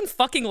 I don't even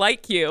fucking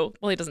like you.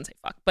 Well, he doesn't say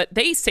fuck, but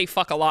they say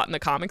fuck a lot in the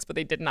comics, but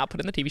they did not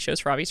put in the TV shows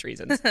for obvious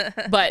reasons.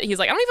 But he's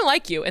like, I don't even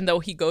like you. And though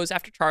he goes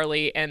after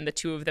Charlie, and the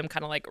two of them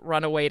kind of like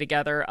run away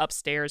together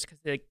upstairs because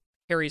like,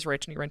 Harry's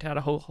rich and he rented out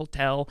a whole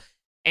hotel.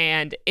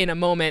 And in a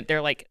moment,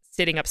 they're like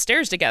sitting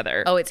upstairs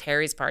together. Oh, it's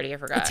Harry's party. I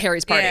forgot. It's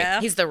Harry's party.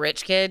 Yeah. He's the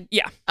rich kid.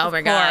 Yeah. Oh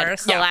my God.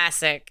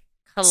 Classic.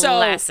 Yeah.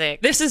 Classic.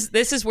 So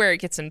this is where it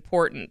gets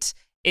important,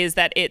 is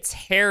that it's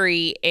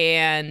Harry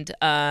and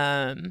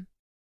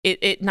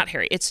not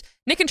Harry. It's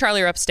Nick and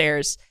Charlie are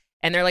upstairs,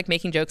 and they're like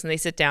making jokes, and they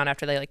sit down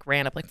after they like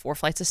ran up like 4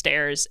 flights of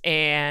stairs,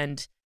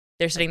 and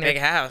they're sitting there.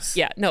 Big house.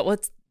 Yeah. No.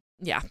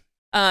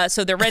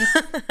 So they're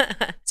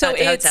so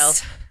it's hotel.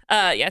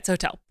 It's a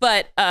hotel.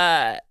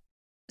 But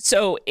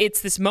so it's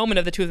this moment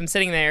of the two of them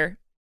sitting there,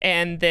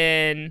 and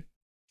then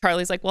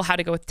Charlie's like, well, how'd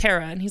it go with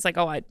Tara? And he's like,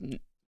 oh,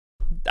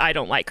 I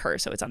don't like her,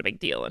 so it's not a big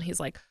deal. And he's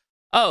like,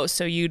 oh,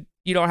 so you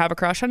don't have a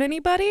crush on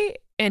anybody?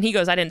 And he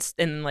goes, I didn't.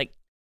 And like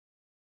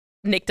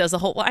Nick does the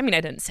whole, well, I mean,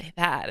 I didn't say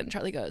that. And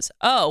Charlie goes,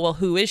 oh, well,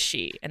 who is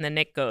she? And then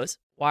Nick goes,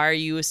 why are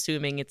you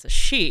assuming it's a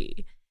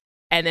she?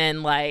 And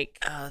then like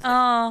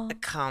the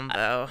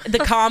combo. The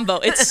combo.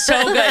 It's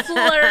so good.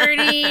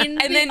 Flirting.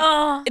 And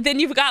then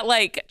you've got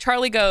like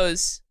Charlie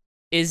goes,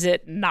 is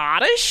it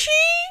not a she?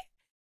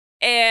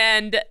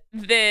 And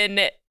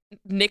then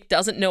Nick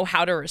doesn't know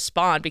how to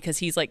respond because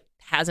he's like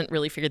hasn't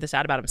really figured this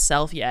out about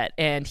himself yet.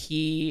 And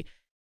he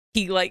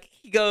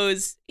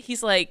just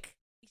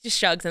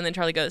shrugs, and then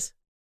Charlie goes,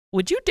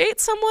 would you date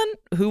someone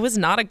who was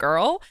not a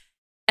girl?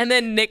 And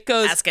then Nick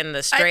goes, asking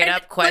the straight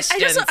up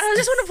questions. I just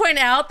want to point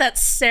out that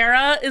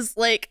Sarah is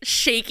like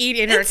shaking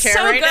in her chair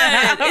right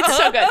now. It's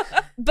so good.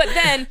 But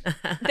then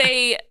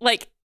they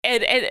like,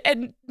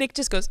 and Nick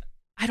just goes,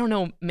 I don't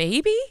know,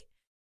 maybe.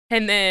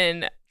 And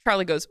then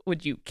Charlie goes,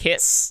 would you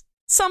kiss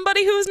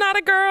somebody who's not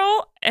a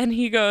girl? And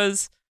he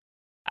goes,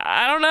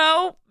 I don't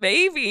know,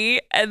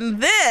 maybe.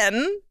 And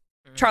then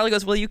Charlie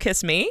goes, will you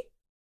kiss me?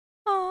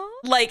 Aww.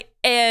 Like,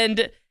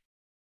 and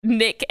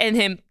Nick and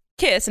him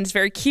kiss, and it's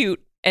very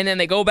cute. And then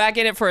they go back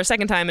in it for a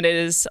second time, and it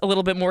is a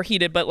little bit more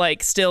heated, but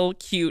like still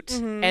cute.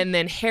 Mm-hmm. And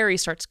then Harry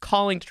starts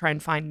calling to try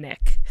and find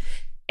Nick.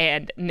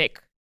 And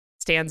Nick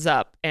stands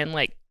up and,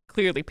 like,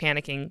 clearly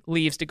panicking,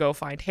 leaves to go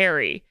find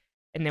Harry.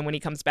 And then when he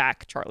comes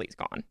back, Charlie's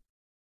gone.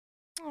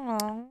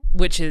 Aww.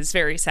 Which is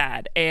very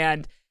sad.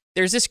 And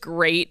there's this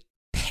great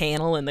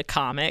panel in the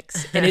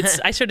comics. And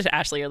I showed it to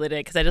Ashley earlier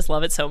today because I just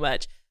love it so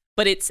much.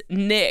 But it's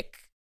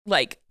Nick,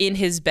 like, in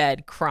his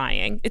bed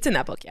crying. It's in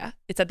that book, yeah.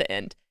 It's at the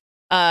end.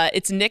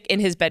 It's Nick in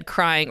his bed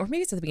crying, or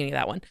maybe it's at the beginning of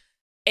that one.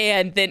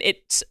 And then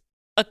it's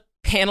a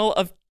panel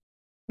of,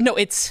 no,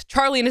 it's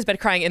Charlie in his bed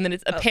crying, and then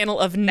it's a panel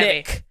of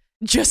Nick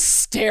just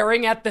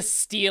staring at the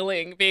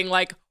ceiling, being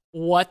like,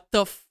 what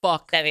the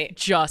fuck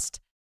just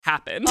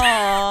happened?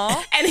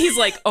 Aww. And he's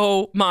like,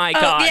 oh my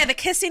God. Yeah, the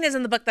kissing is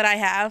in the book that I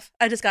have.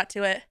 I just got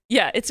to it.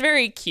 Yeah, it's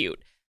very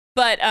cute.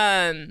 But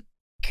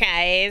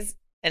cries,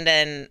 and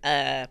then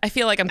I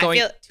feel like I'm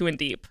going too in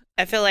deep.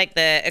 I feel like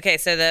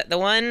the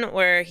one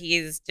where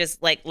he's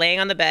just like laying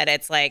on the bed,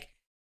 it's like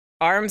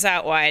arms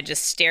out wide,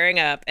 just staring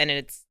up, and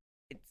it's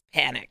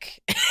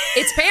panic.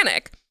 It's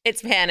panic.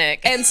 It's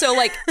panic. And so,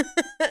 like,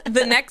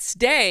 the next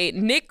day,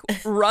 Nick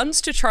runs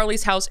to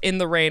Charlie's house in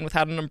the rain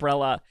without an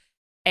umbrella,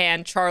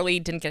 and Charlie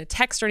didn't get a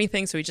text or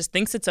anything, so he just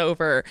thinks it's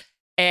over.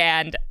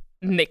 And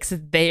Nick's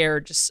there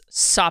just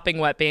sopping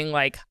wet, being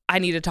like, I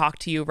need to talk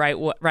to you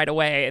right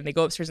away. And they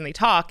go upstairs and they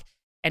talk.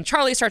 And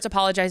Charlie starts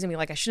apologizing, being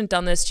like, I shouldn't have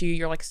done this to you.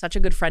 You're like such a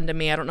good friend to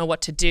me. I don't know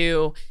what to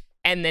do.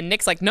 And then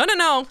Nick's like, no,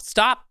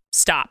 stop.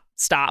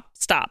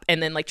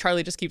 And then, like,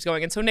 Charlie just keeps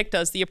going. And so Nick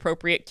does the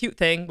appropriate cute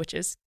thing, which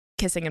is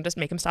kissing him, just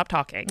make him stop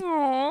talking.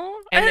 Aww.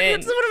 And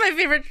it's one of my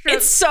favorite trips.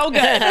 It's so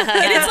good.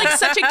 And it's like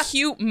such a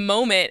cute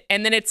moment.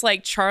 And then it's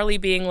like Charlie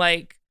being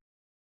like,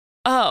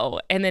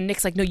 oh. And then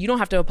Nick's like, no, you don't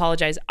have to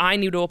apologize. I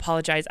need to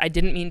apologize. I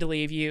didn't mean to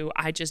leave you.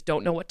 I just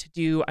don't know what to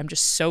do. I'm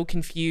just so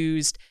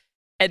confused.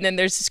 And then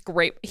there's this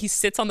great, he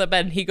sits on the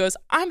bed and he goes,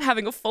 I'm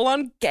having a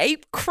full-on gay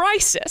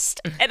crisis.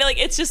 And, like,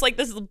 it's just like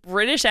this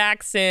British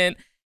accent.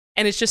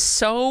 And it's just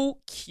so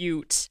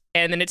cute.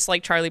 And then it's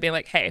like Charlie being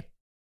like, hey,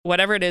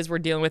 whatever it is, we're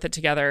dealing with it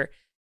together.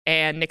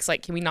 And Nick's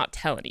like, can we not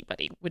tell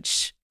anybody?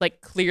 Which,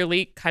 like,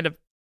 clearly kind of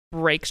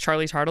breaks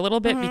Charlie's heart a little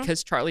bit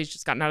because Charlie's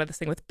just gotten out of this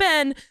thing with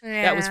Ben.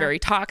 Yeah. That was very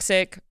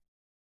toxic.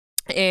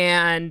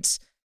 And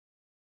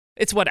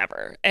it's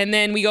whatever. And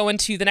then we go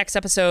into the next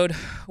episode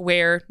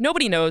where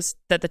nobody knows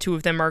that the two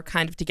of them are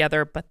kind of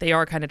together, but they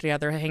are kind of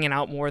together, hanging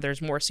out more.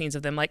 There's more scenes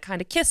of them, like,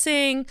 kind of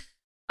kissing.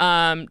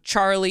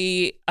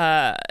 Charlie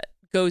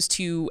goes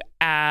to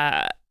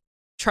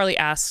Charlie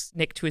asks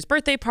Nick to his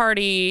birthday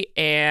party,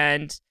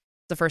 and it's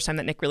the first time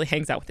that Nick really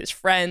hangs out with his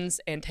friends,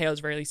 and Teo's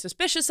very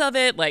suspicious of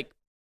it. Like,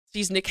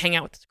 sees Nick hang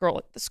out with this girl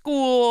at the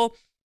school,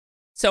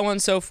 so on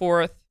and so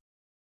forth.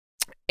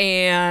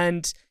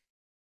 And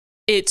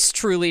it's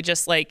truly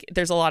just like,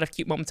 there's a lot of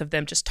cute moments of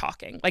them just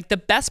talking. Like, the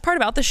best part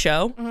about the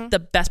show,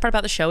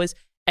 is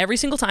every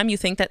single time you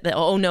think that,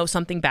 oh no,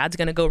 something bad's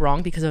going to go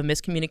wrong because of a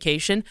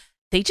miscommunication,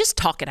 they just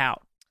talk it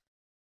out.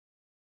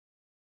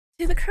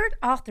 To the current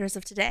authors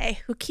of today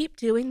who keep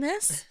doing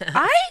this,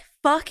 I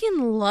fucking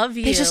love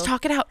you. They just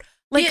talk it out.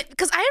 Like,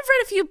 because I have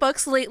read a few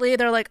books lately.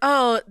 They're like,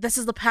 oh, this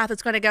is the path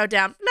it's going to go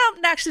down. No,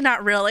 actually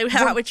not really.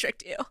 We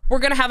tricked you. We're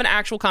going to have an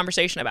actual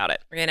conversation about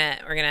it. We're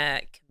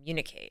gonna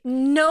communicate.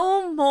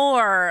 No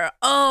more.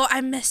 Oh,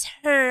 I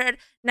misheard.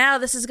 Now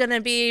this is going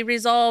to be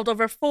resolved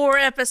over 4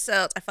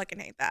 episodes. I fucking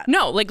hate that.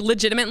 No, like,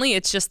 legitimately,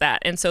 it's just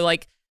that. And so,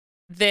 like,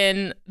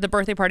 then the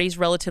birthday party's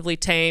relatively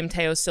tame.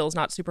 Teo still's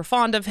not super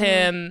fond of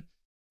him.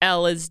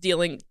 Elle is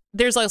dealing,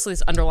 there's also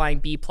this underlying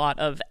B plot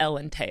of Elle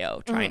and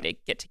Teo trying to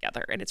get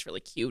together, and it's really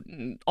cute,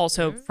 and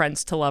also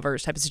friends to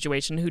lovers type of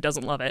situation. Who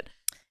doesn't love it?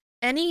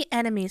 Any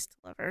enemies to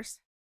lovers?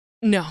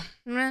 No.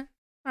 All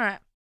right.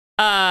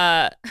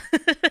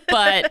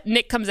 But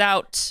Nick comes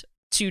out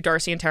to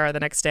Darcy and Tara the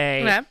next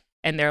day,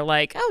 and they're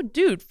like, oh,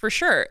 dude, for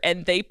sure.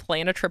 And they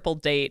plan a triple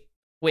date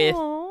with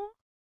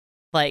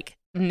like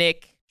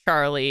Nick,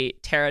 Charlie,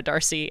 Tara,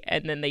 Darcy,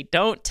 and then they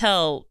don't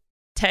tell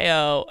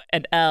Teo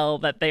and Elle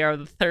that they are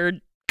the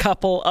third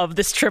couple of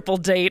this triple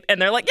date,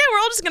 and they're like, yeah, we're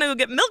all just gonna go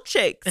get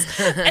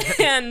milkshakes.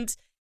 And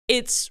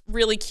it's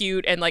really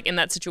cute. And, like, in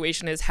that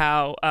situation is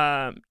how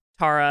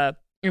how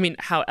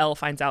Elle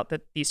finds out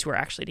that these two are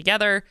actually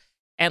together,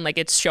 and, like,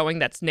 it's showing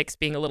that Nick's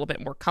being a little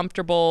bit more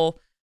comfortable.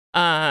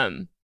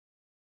 Also,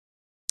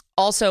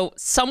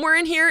 somewhere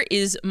in here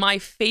is my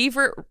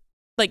favorite,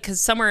 like,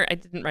 because somewhere, I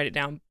didn't write it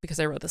down because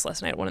I wrote this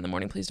last night at 1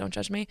 a.m. Please don't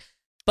judge me.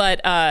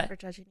 But we're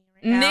judging you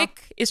right now.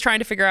 Nick is trying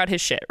to figure out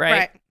his shit,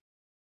 right?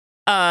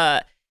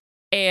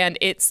 And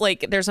it's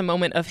like there's a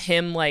moment of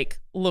him, like,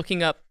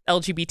 looking up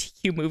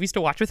LGBTQ movies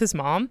to watch with his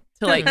mom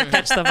to, like,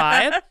 catch the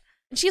vibe.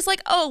 And she's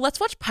like, oh, let's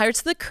watch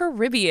Pirates of the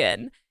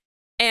Caribbean.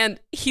 And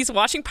he's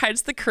watching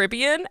Pirates of the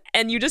Caribbean,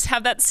 and you just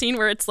have that scene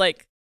where it's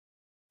like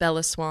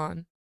Bella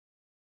Swan,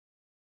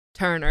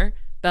 Turner,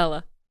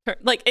 Bella.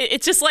 Like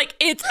it's just like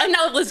it's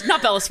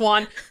not Bella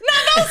Swan. Not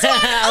Bella Swan.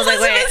 I was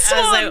Elizabeth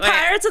Swan, like,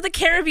 Pirates of the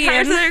Caribbean.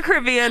 Pirates of the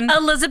Caribbean.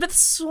 Elizabeth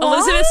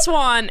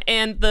Swan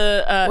And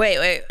the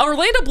wait.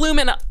 Orlando Bloom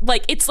and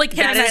like it's like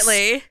Keira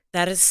Knightley.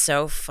 That is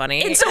so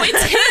funny. And so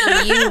it's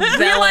him you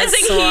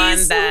realizing Swan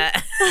he's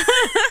that.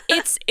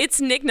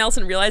 it's Nick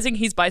Nelson realizing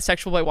he's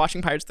bisexual by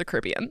watching Pirates of the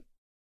Caribbean.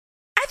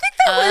 I think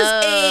that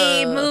was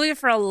a movie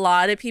for a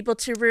lot of people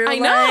to realize. I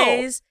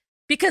know.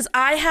 Because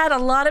I had a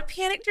lot of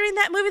panic during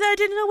that movie that I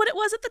didn't know what it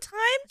was at the time.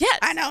 Yes.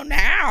 I know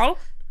now.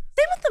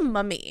 Same with The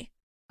Mummy.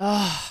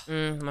 Oh,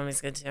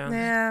 Mummy's good too.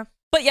 Yeah.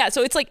 but yeah,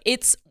 so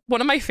it's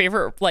one of my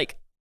favorite like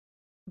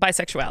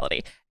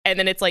bisexuality, and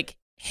then it's like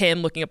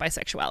him looking at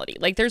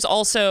bisexuality. Like there's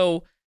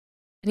also,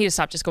 I need to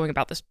stop just going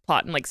about this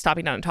plot and like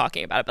stopping down and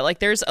talking about it, but like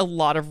there's a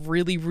lot of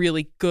really,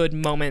 really good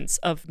moments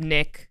of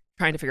Nick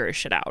trying to figure his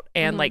shit out.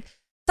 And like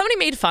somebody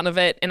made fun of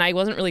it and I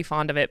wasn't really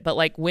fond of it, but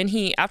like when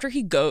after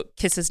he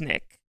kisses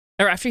Nick,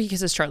 or after he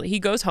kisses Charlie, he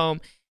goes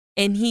home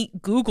and he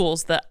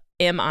Googles the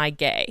 "Am I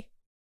gay?"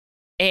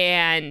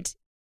 And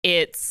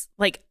it's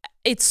like,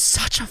 it's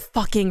such a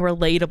fucking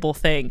relatable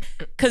thing.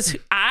 Because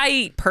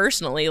I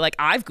personally, like,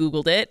 I've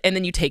Googled it, and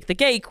then you take the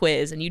gay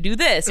quiz, and you do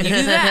this, and you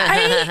do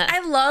that. I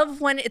love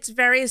when it's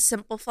very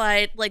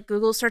simplified, like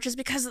Google searches,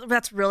 because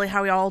that's really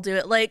how we all do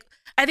it. Like,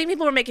 I think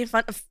people were making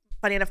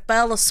funny enough,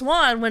 Bella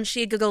Swan when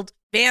she Googled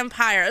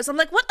vampires. I'm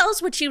like, what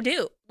else would you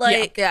do?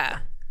 Like, yeah.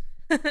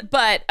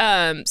 But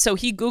so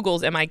he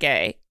Googles "Am I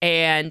gay?"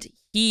 and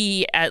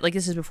he like,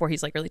 this is before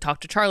he's like really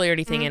talked to Charlie or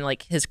anything in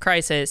like his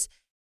crisis,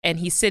 and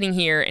he's sitting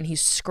here and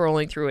he's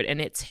scrolling through it,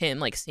 and it's him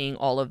like seeing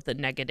all of the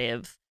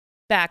negative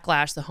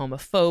backlash, the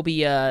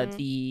homophobia,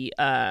 the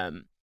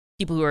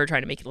people who are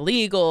trying to make it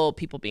illegal,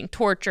 people being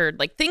tortured,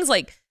 like things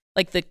like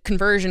the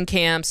conversion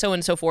camp, so on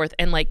and so forth.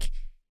 And like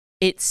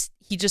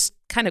he just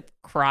kind of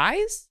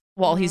cries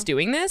while he's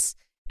doing this,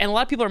 and a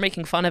lot of people are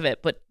making fun of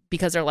it, but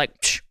because they're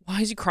like,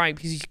 why is he crying?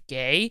 Because he's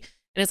gay?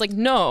 And it's like,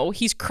 no,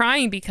 he's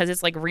crying because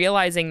it's like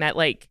realizing that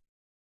like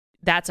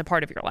that's a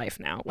part of your life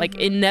now. Like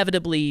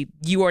inevitably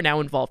you are now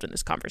involved in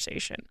this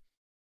conversation,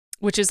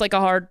 which is like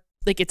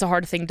it's a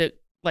hard thing to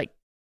like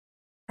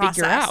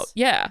figure out.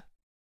 Yeah.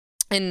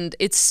 And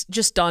it's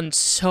just done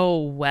so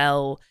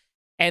well.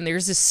 And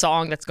there's this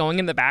song that's going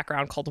in the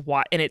background called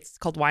Why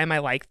Am I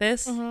Like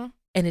This? And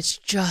it's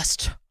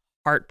just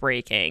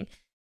heartbreaking.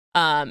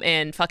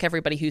 And fuck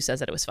everybody who says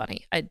that it was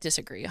funny. I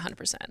disagree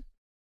 100%.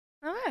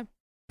 Okay.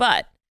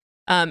 But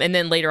and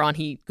then later on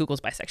he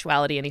Googles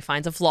bisexuality and he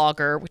finds a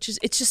vlogger,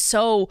 it's just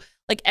so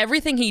like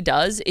everything he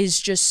does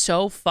is just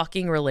so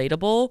fucking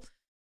relatable.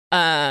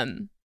 I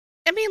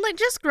mean, like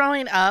just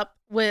growing up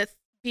with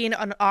being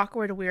an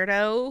awkward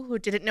weirdo who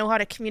didn't know how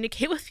to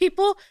communicate with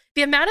people,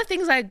 the amount of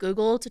things I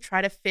Google to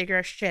try to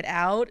figure shit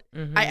out,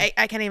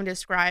 I can't even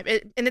describe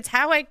it. And it's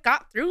how I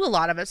got through a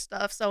lot of his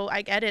stuff. So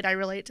I get it. I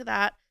relate to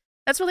that.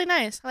 That's really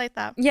nice. I like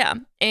that. Yeah.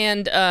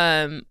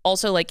 And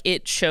also like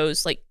it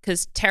shows like,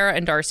 because Tara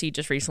and Darcy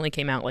just recently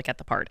came out like at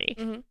the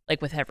party,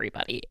 like with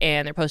everybody,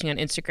 and they're posting on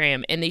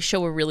Instagram, and they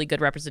show a really good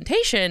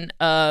representation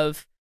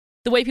of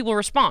the way people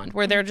respond,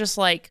 where they're just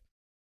like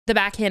the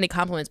backhanded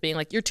compliments being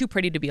like, you're too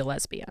pretty to be a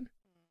lesbian.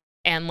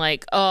 And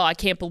like, oh, I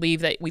can't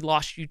believe that we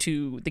lost you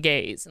to the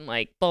gays, and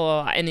like, blah,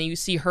 blah, blah. And then you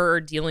see her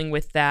dealing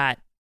with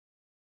that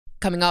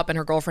coming up and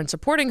her girlfriend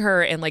supporting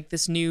her, and like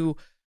this new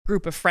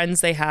group of friends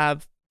they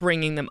have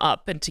bringing them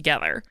up and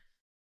together.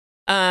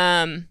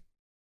 Some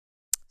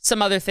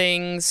other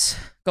things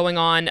going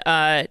on.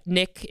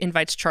 Nick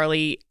invites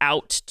Charlie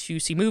out to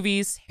see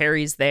movies.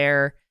 Harry's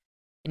there,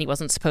 and he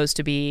wasn't supposed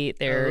to be.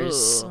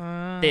 There's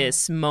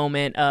this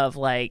moment of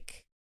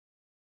like,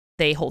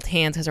 they hold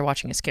hands because they're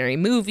watching a scary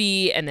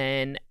movie, and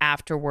then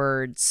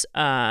afterwards,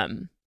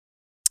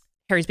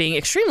 Harry's being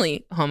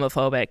extremely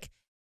homophobic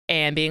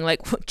and being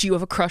like, do you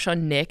have a crush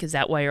on Nick? Is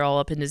that why you're all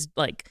up in his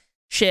like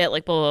shit,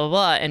 like blah blah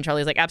blah? And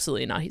Charlie's like,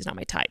 absolutely not, he's not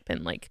my type,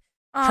 and like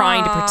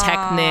trying to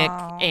protect Nick.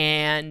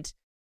 And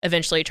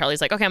eventually Charlie's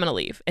like, okay, I'm gonna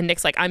leave, and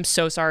Nick's like, I'm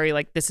so sorry,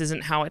 like this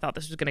isn't how I thought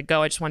this was gonna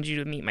go. I just wanted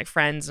you to meet my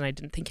friends, and I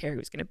didn't think Harry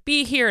was gonna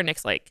be here. And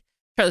Nick's like,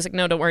 Charlie's like,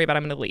 no, don't worry about it,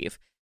 I'm gonna leave.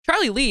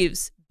 Charlie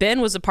leaves. Ben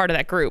was a part of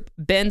that group.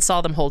 Ben saw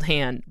them hold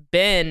hand.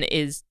 Ben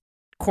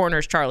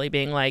corners Charlie,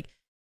 being like,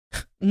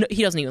 no,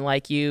 he doesn't even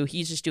like you,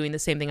 he's just doing the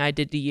same thing I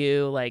did to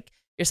you, like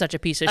you're such a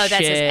piece of shit.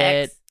 That's his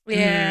ex.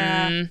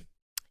 Yeah.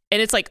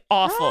 And it's like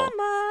awful.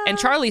 Mama. And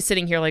Charlie's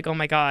sitting here like, oh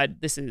my God,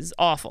 this is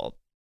awful.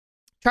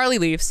 Charlie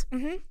leaves.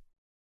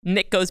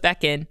 Nick goes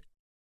back in.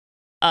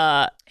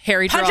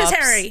 Harry punches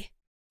drops.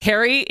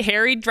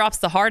 Harry drops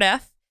the hard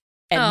F,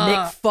 and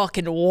Nick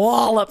fucking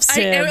wallops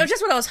him. It was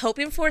just what I was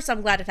hoping for, so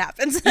I'm glad it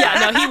happens.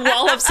 Yeah, no, he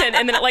wallops him,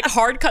 and then it like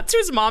hard cuts to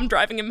his mom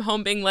driving him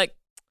home, being like,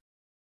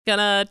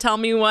 gonna tell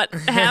me what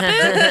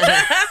happened?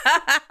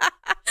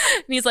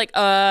 And he's like,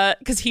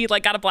 because he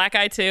like got a black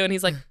eye too, and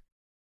he's like,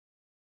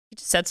 he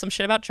just said some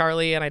shit about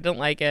Charlie and I didn't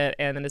like it.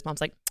 And then his mom's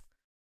like,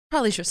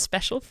 Charlie's your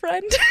special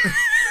friend.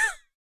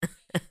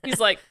 He's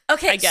like,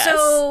 okay, I guess.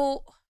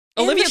 So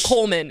Olivia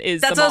Colman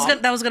is that's the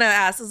mom. That was gonna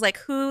ask. Is like,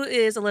 who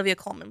is Olivia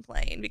Colman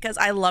playing? Because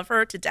I love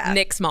her to death.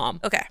 Nick's mom.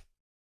 Okay.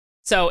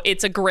 So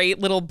it's a great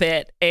little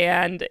bit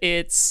and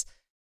it's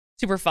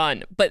super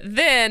fun. But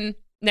then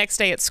next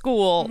day at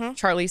school,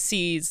 Charlie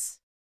sees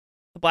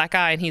the black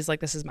eye and he's like,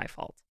 this is my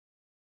fault.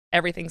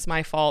 Everything's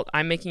my fault.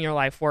 I'm making your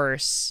life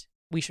worse.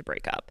 We should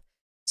break up.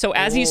 So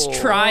as he's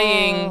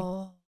trying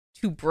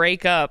to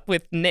break up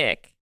with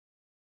Nick,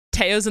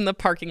 Teo's in the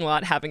parking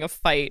lot having a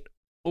fight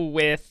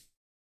with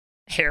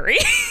Harry.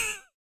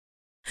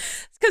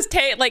 Because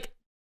Teo, like,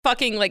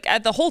 fucking, like,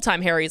 at the whole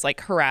time, Harry's,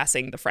 like,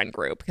 harassing the friend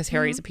group because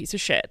Harry's a piece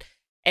of shit.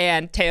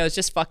 And Teo's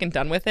just fucking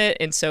done with it.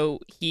 And so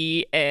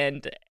him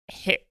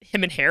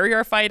and Harry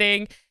are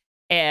fighting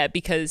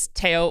because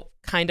Teo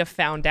kind of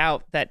found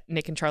out that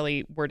Nick and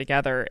Charlie were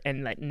together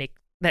and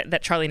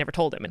that Charlie never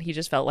told him. And he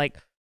just felt like,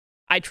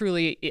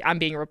 I'm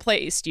being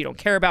replaced. You don't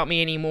care about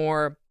me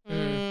anymore.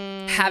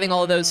 Having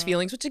all of those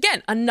feelings, which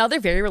again, another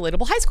very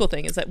relatable high school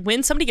thing is that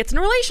when somebody gets in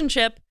a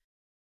relationship,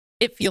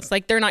 it feels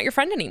like they're not your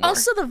friend anymore.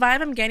 Also, the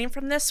vibe I'm getting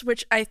from this,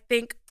 which I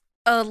think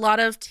a lot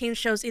of teen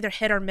shows either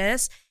hit or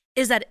miss,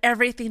 is that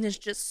everything is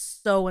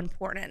just so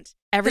important.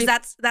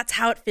 Because that's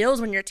how it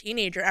feels when you're a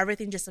teenager.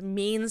 Everything just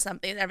means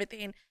something.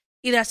 Everything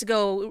either has to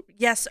go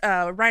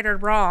right or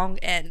wrong,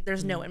 and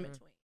there's no in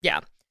between. Yeah.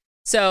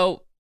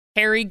 So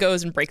Harry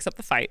goes and breaks up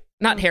the fight.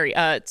 Not Harry.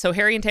 So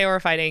Harry and Teo are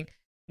fighting.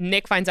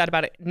 Nick finds out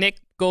about it. Nick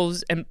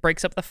goes and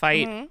breaks up the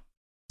fight.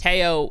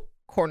 Teo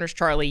corners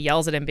Charlie,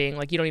 yells at him, being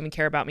like, you don't even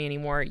care about me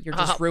anymore. You're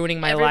just ruining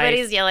my life.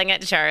 Everybody's yelling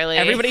at Charlie.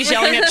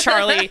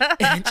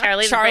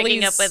 Charlie's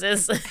breaking up with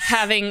his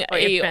having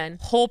a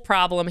whole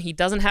problem. He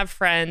doesn't have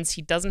friends.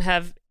 He doesn't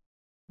have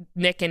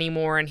Nick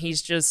anymore, and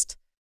he's just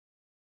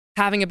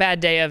having a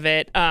bad day of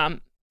it. Come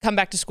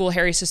back to school,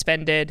 Harry's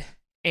suspended,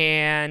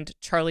 and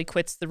Charlie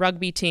quits the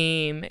rugby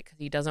team because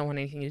he doesn't want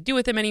anything to do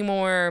with him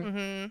anymore.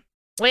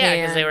 Well,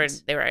 yeah,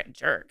 because they were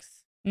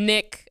jerks.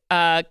 Nick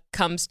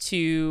comes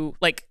to,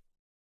 like,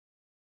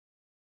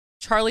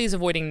 Charlie's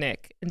avoiding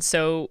Nick, and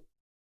so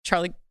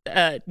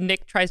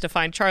Nick tries to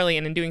find Charlie,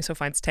 and in doing so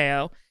finds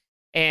Teo,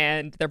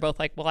 and they're both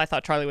like, well, I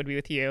thought Charlie would be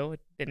with you,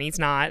 and he's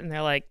not, and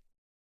they're like,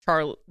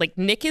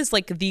 Nick is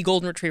like the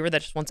golden retriever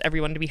that just wants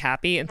everyone to be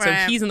happy, and so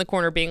he's in the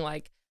corner being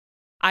like,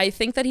 I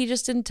think that he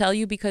just didn't tell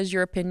you because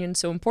your opinion's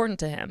so important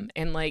to him,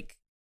 and like,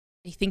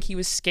 I think he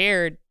was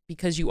scared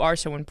because you are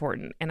so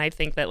important, and I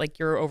think that like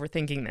you're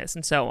overthinking this,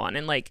 and so on,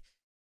 and like,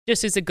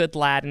 just is a good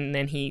lad, and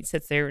then he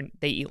sits there and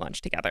they eat lunch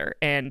together,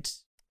 and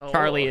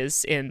Charlie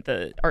is in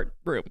the art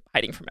room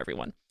hiding from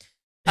everyone.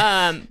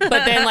 But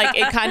then like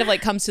it kind of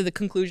like comes to the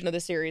conclusion of the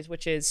series,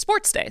 which is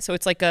sports day. So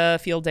it's like a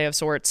field day of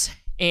sorts,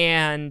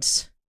 and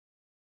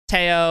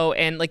Teo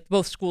and like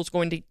both schools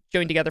going to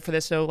join together for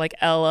this. So like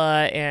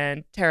Ella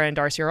and Tara and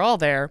Darcy are all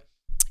there,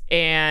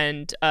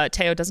 and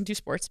Teo doesn't do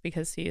sports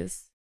because he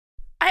is.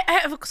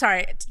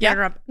 Sorry to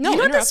interrupt. No, you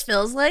know what this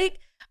feels like?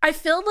 I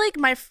feel like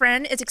my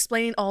friend is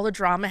explaining all the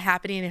drama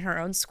happening in her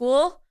own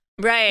school.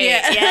 Right.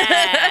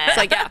 Yeah. It's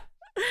like, yeah.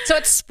 So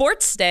it's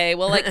sports day.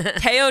 Well, like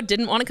Teo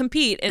didn't want to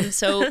compete, and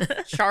so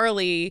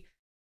Charlie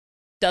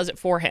does it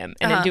for him,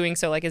 and in doing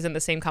so, like, is in the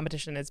same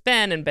competition as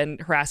Ben, and Ben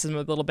harasses him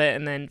a little bit,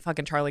 and then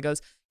fucking Charlie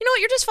goes, you know what?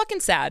 You're just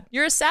fucking sad.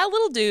 You're a sad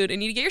little dude,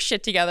 and you need to get your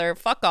shit together.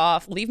 Fuck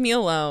off. Leave me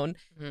alone.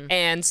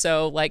 And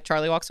so like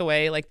Charlie walks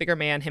away, like bigger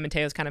man. Him and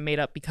Teo's kind of made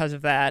up because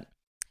of that,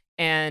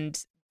 and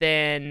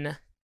then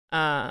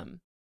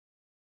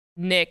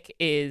Nick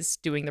is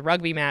doing the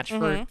rugby match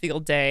for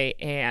field day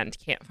and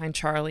can't find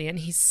Charlie, and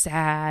he's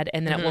sad.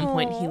 And then at one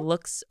point he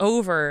looks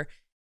over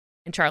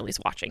and Charlie's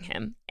watching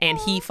him, and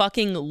he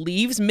fucking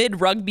leaves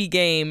mid rugby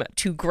game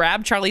to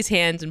grab Charlie's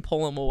hands and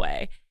pull him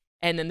away.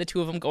 And then the two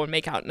of them go and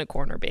make out in a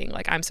corner being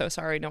like, I'm so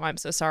sorry. No, I'm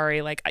so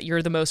sorry. Like,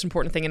 you're the most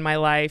important thing in my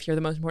life. You're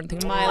the most important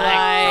thing in my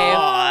life.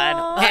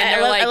 God.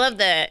 And I love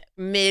the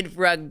mid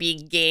rugby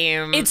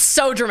game. It's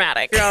so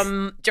dramatic.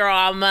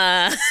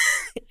 Drama.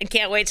 I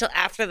can't wait till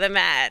after the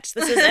match.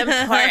 This is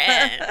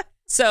important.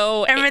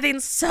 So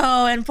everything's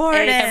so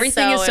important.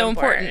 Everything is so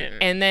important.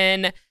 And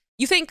then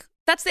you think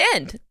that's the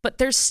end, but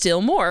there's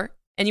still more.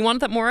 And you want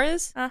what that more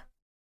is?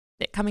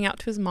 Nick coming out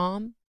to his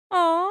mom.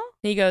 Aww.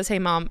 He goes, hey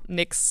mom,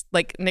 Nick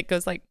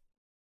goes like,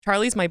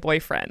 Charlie's my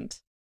boyfriend.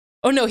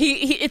 Oh no,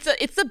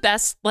 it's the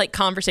best like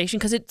conversation,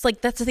 because it's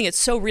like, that's the thing, it's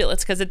so real.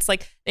 It's because it's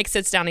like Nick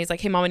sits down and he's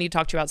like, hey mom, I need to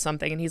talk to you about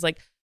something. And he's like,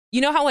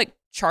 you know how like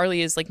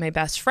Charlie is like my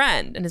best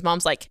friend? And his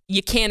mom's like,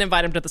 you can't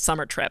invite him to the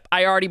summer trip.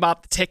 I already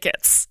bought the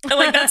tickets. And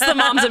like, that's the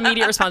mom's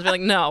immediate response. Be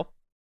like, no.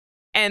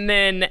 And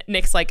then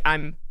Nick's like,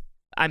 I'm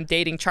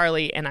dating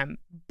Charlie and I'm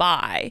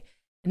bi.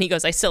 And he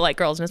goes, I still like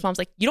girls. And his mom's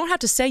like, you don't have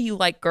to say you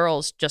like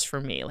girls just for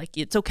me. Like,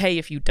 it's okay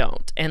if you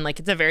don't. And like,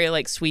 it's a very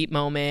like sweet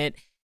moment.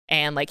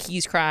 And like,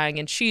 he's crying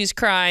and she's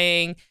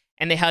crying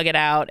and they hug it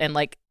out. And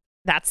like,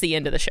 that's the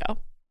end of the show.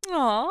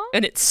 Aww.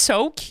 And it's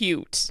so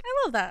cute.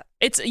 I love that.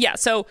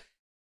 So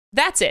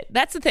that's it.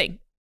 That's the thing.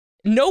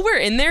 Nowhere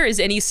in there is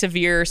any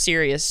severe,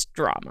 serious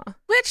drama.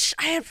 Which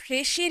I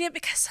appreciate it,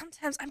 because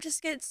sometimes I'm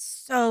just getting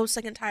so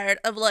sick and tired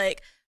of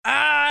like,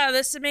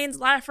 this means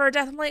life or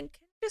death. I'm like,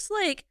 just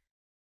like,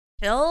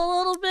 chill a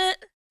little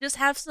bit. Just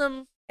have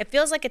some. It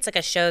feels like it's like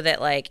a show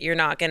that like you're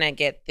not gonna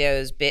get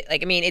those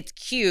like I mean it's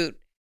cute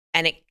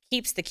and it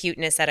keeps the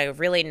cuteness at a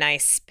really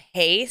nice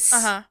pace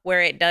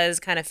where it does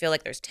kind of feel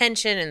like there's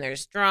tension and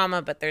there's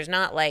drama, but there's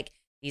not like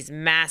these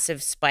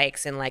massive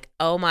spikes and like,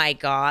 oh my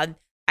God,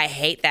 I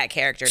hate that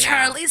character now.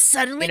 Charlie's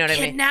suddenly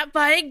kidnapped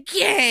by a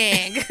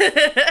gang.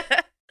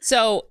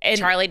 So and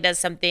Charlie does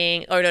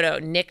something,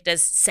 Nick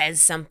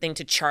says something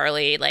to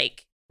Charlie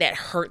like that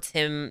hurts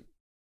him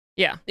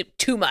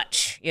too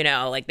much,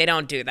 like they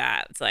don't do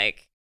that. It's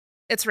like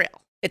it's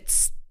real.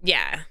 It's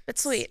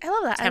sweet. I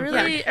love that.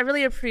 I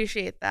really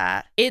appreciate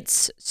that.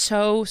 It's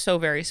so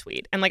very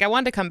sweet. And like I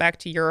wanted to come back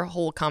to your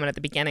whole comment at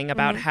the beginning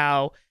about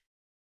how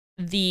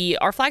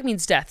Our Flag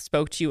Means Death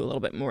spoke to you a little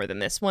bit more than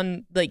this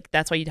one. Like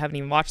that's why you haven't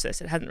even watched this.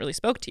 It hasn't really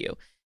spoke to you.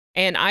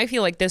 And I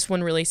feel like this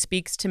one really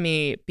speaks to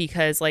me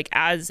because like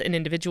as an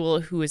individual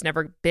who has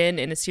never been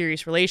in a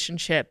serious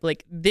relationship,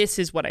 like this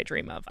is what I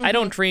dream of. I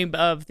don't dream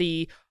of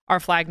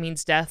Our Flag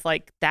Means Death,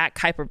 like that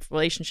type of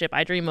relationship.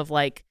 I dream of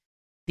like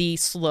the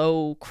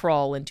slow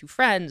crawl into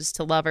friends,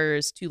 to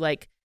lovers, to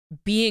like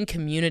being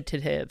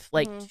communicative,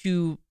 like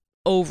to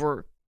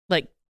over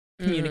like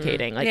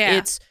communicating. Like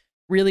it's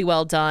really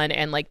well done.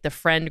 And like the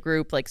friend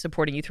group, like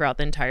supporting you throughout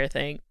the entire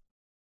thing.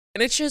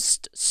 And it's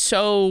just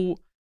so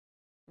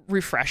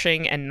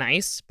refreshing and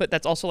nice, but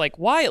that's also like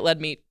why it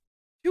led me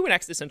to an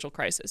existential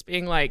crisis,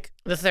 being like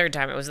the third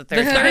time. It was the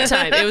third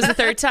time. It was the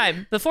third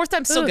time. The fourth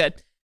time's still good.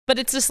 But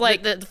it's just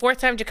like the fourth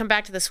time to come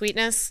back to the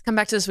sweetness. Come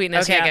back to the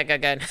sweetness. Okay,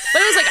 good. But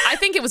it was like I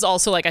think it was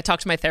also like I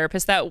talked to my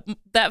therapist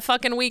that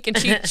fucking week, and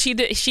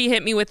she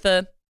hit me with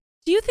the,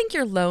 "Do you think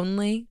you're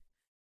lonely?"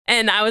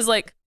 And I was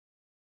like,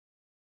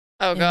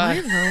 "Oh God,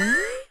 am I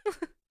lonely?"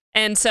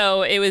 And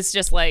so it was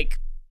just like,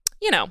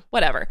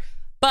 whatever.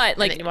 But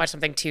like, and then you watch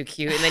something too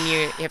cute, and then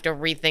you have to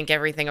rethink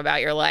everything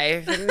about your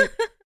life.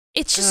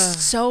 It's just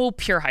so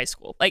pure high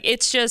school. Like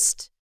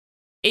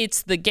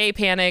it's the gay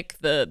panic,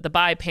 the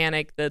bi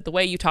panic, the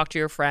way you talk to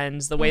your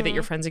friends, the way that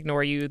your friends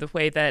ignore you, the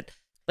way that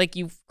like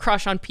you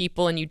crush on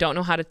people and you don't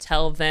know how to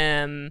tell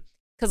them.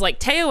 Because like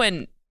Teo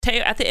and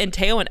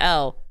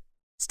Elle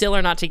still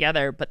are not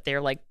together, but they're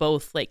like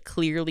both like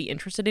clearly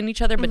interested in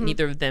each other, but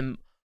neither of them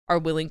are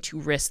willing to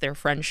risk their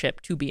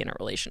friendship to be in a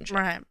relationship.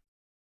 Right.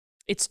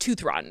 It's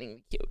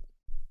tooth-rotteningly cute.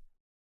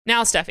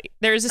 Now, Steffi,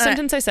 there's a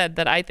sentence I said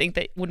that I think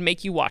that would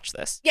make you watch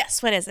this.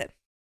 Yes, what is it?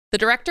 The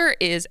director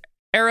is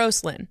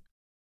Eros Lyn.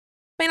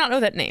 May not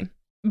know that name,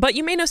 but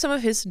you may know some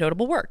of his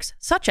notable works,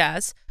 such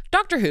as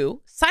Doctor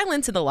Who,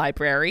 Silence in the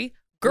Library,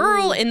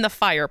 Girl in the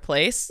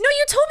Fireplace. No,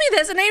 you told me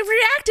this and I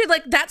reacted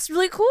like, that's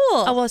really cool.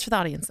 Oh, well, it's for the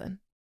audience then.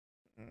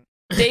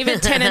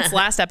 David Tennant's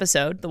last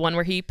episode, the one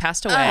where he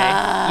passed away.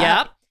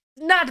 Yep.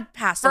 Not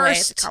passed away,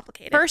 it's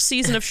complicated. First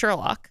season of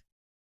Sherlock.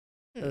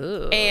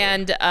 Ooh.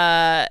 And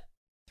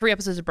 3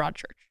 episodes of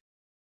Broadchurch.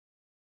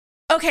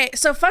 Okay,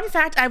 so fun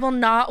fact, I will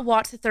not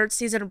watch the 3rd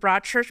season of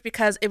Broadchurch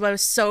because it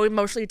was so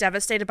emotionally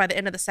devastated by the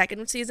end of the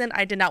 2nd season.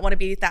 I did not want to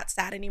be that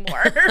sad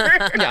anymore.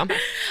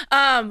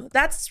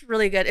 That's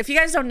really good. If you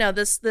guys don't know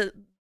this, the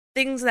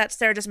things that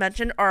Sarah just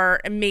mentioned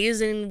are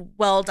amazing,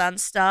 well done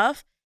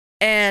stuff,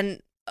 and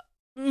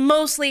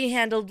mostly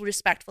handled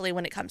respectfully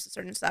when it comes to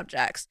certain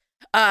subjects.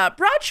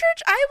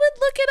 Broadchurch, I would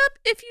look it up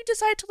if you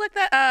decide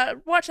to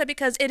watch that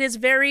because it is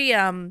very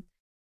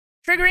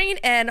triggering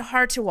and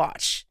hard to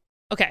watch.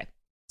 Okay.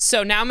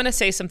 So now I'm going to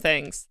say some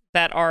things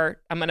that I'm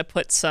going to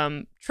put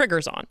some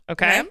triggers on,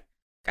 okay?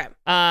 Okay.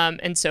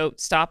 And so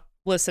stop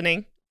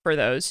listening for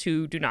those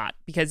who do not,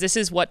 because this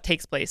is what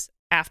takes place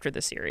after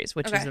the series,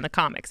 which is in the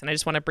comics. And I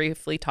just want to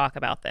briefly talk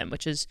about them,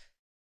 which is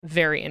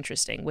very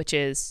interesting, which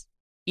is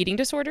eating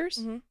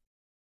disorders,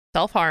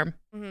 self-harm,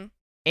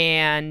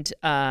 and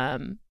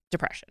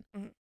depression.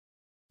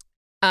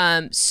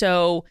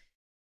 So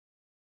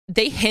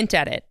they hint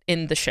at it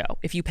in the show,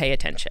 if you pay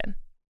attention,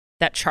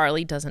 that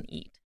Charlie doesn't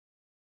eat.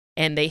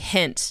 And they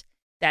hint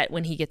that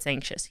when he gets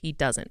anxious, he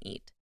doesn't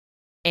eat.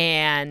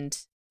 And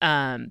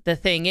the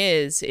thing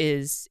is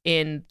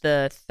in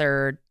the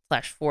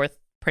 3rd/4th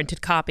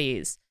printed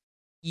copies,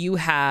 you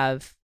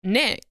have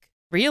Nick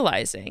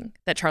realizing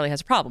that Charlie has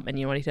a problem. And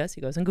you know what he does?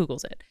 He goes and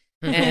Googles it.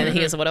 And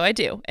he goes, what do I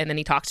do? And then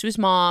he talks to his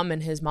mom,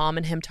 and his mom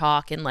and him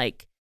talk, and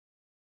like,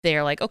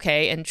 they're like,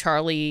 okay. And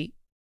Charlie,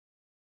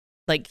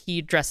 like, he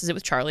addresses it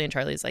with Charlie, and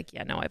Charlie's like,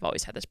 yeah, no, I've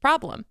always had this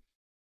problem.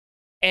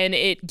 And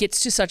it gets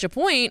to such a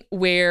point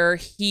where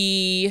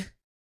he,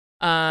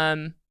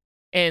 and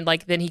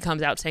like, then he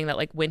comes out saying that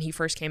like when he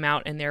first came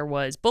out and there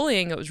was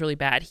bullying, it was really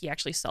bad. He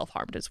actually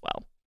self-harmed as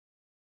well.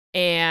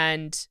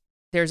 And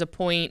there's a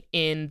point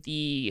in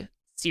the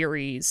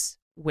series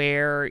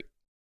where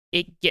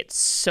it gets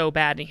so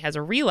bad and he has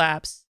a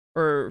relapse,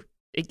 or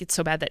it gets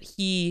so bad that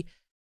he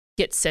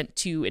gets sent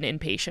to an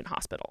inpatient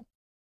hospital.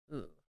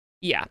 Ooh.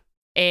 Yeah.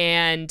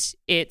 And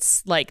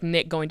it's like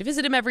Nick going to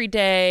visit him every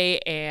day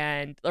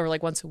or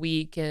like once a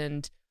week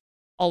and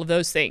all of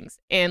those things.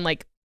 And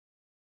like,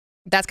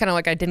 that's kind of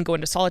like I didn't go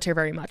into Solitaire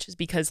very much, is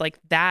because like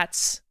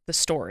that's the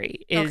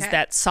story, is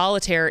that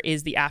Solitaire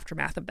is the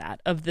aftermath of that,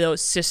 of those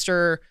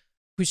sister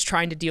who's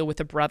trying to deal with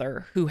a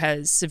brother who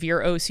has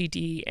severe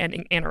OCD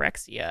and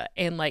anorexia,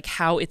 and like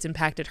how it's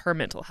impacted her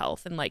mental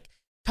health, and like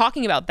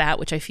talking about that,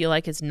 which I feel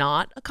like is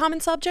not a common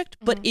subject,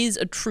 but is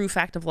a true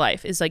fact of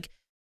life, is like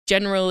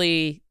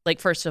generally, like,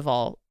 first of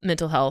all,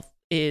 mental health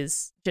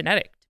is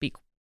genetic, to be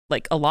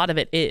like, a lot of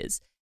it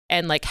is,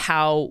 and like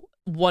how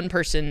one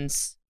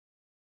person's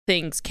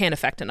things can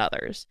affect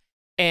another's.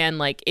 And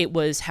like it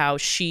was how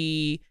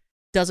she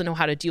doesn't know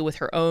how to deal with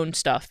her own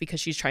stuff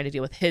because she's trying to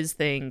deal with his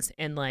things.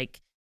 And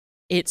like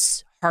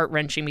it's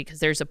heart-wrenching because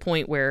there's a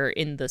point where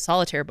in the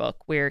Solitaire book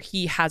where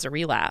he has a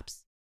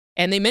relapse,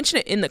 and they mention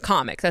it in the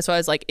comics. That's why I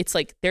was like, it's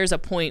like there's a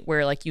point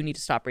where like you need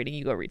to stop reading,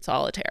 you go read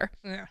Solitaire.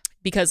 Yeah.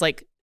 Because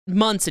like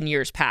months and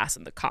years pass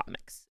in the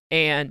comics.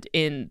 And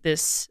in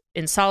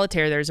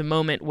Solitaire, there's a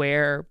moment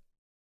where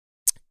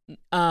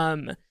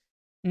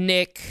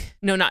Nick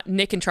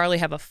and Charlie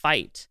have a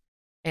fight,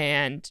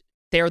 and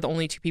they're the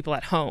only two people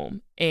at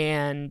home,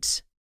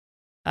 and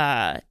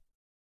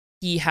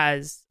he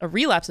has a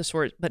relapse of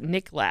sorts, but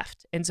Nick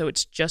left, and so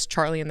it's just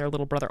Charlie and their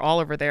little brother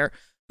Oliver there,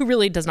 who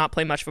really does not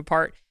play much of a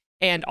part.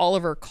 And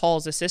Oliver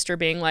calls his sister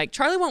being like,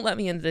 Charlie won't let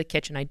me into the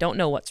kitchen, I don't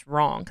know what's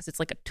wrong, because it's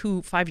like a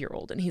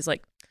 5-year-old, and he's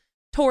like,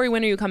 Tori,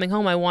 when are you coming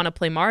home? I want to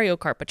play Mario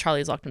Kart, but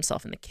Charlie's locked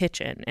himself in the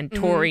kitchen. And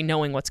Tori,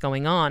 knowing what's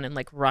going on and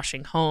like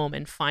rushing home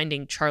and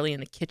finding Charlie in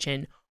the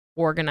kitchen,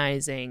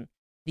 organizing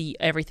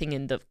everything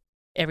in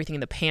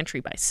the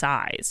pantry by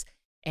size,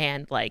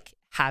 and like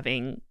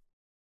having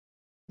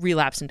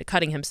relapse into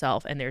cutting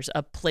himself. And there's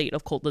a plate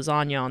of cold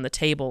lasagna on the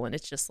table, and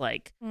it's just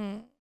like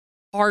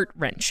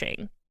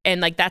heart-wrenching.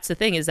 And like that's the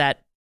thing, is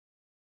that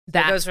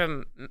it goes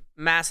from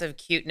massive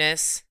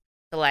cuteness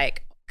to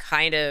like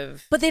kind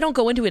of, but they don't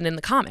go into it in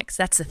the comics.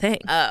 That's the thing.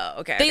 Oh,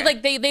 okay.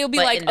 They'll be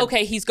like,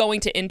 okay, he's going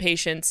to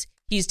inpatients,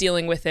 he's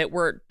dealing with it,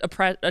 we're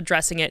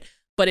addressing it,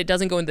 but it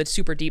doesn't go into the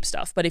super deep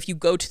stuff. But if you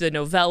go to the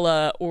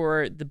novella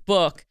or the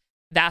book,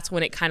 that's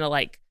when it kind of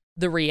like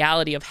the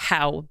reality of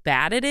how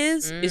bad it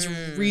is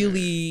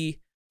really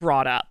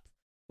brought up,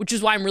 which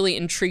is why I'm really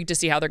intrigued to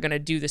see how they're going to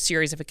do the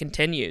series if it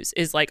continues.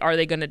 Is like, are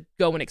they going to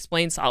go and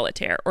explain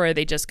Solitaire, or are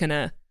they just going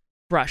to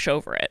brush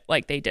over it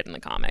like they did in the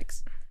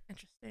comics?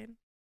 Interesting.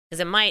 Because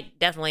it might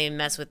definitely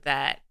mess with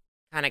that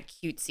kind of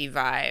cutesy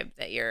vibe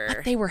that you're...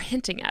 But they were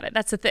hinting at it.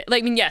 That's the thing.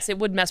 Like, I mean, yes, it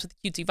would mess with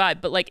the cutesy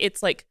vibe, but like,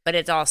 it's like... But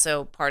it's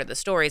also part of the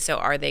story, so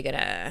are they going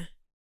to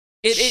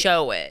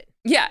show it?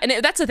 Yeah, and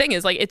that's the thing,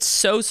 is like, it's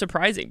so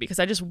surprising because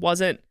I just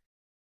wasn't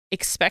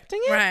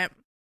expecting it. Right.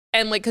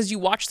 And like, because you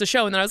watch the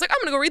show, and then I was like, I'm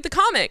going to go read the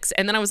comics.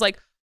 And then I was like,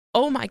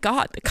 oh my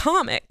God, the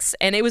comics.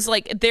 And it was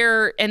like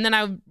there... And then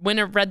I went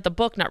and read the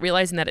book, not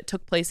realizing that it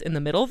took place in the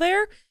middle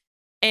there.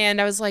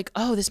 And I was like,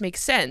 oh, this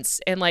makes sense.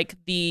 And like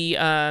the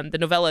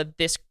novella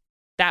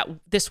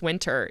this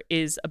winter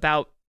is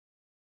about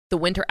the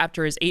winter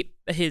after his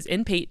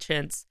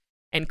inpatients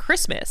and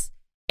Christmas.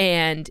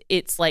 And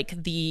it's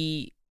like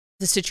the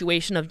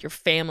situation of your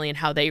family and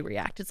how they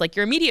react. It's like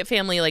your immediate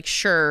family, like,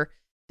 sure,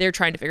 they're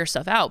trying to figure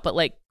stuff out, but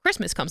like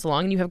Christmas comes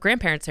along and you have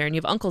grandparents there and you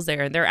have uncles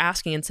there, and they're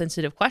asking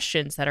insensitive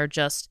questions that are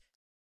just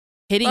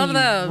hitting you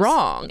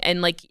wrong.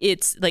 And like,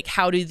 it's like,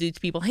 how do these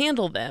people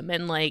handle them?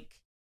 And like,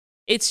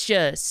 it's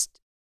just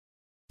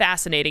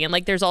fascinating. And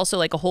like, there's also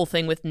like a whole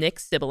thing with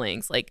Nick's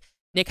siblings. Like,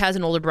 Nick has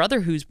an older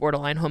brother who's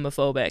borderline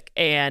homophobic,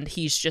 and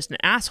he's just an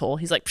asshole.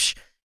 He's like, Psh,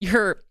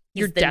 you're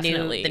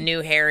definitely the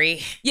new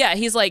Harry. Yeah,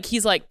 he's like,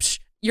 Psh,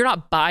 you're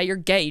not bi, you're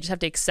gay. You just have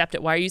to accept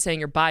it. Why are you saying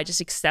you're bi?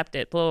 Just accept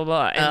it. Blah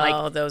blah blah. And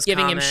like those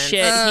giving comments. him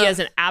shit. He has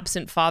an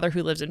absent father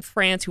who lives in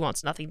France who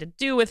wants nothing to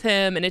do with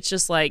him, and it's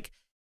just like,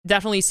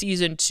 definitely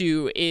season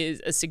 2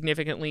 is a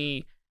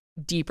significantly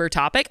deeper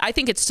topic. I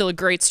think it's still a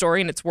great story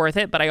and it's worth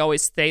it, but I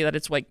always say that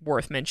it's like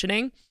worth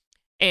mentioning.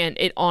 And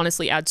it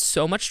honestly adds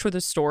so much to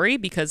the story,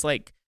 because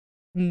like,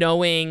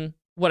 knowing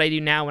what I do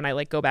now, when I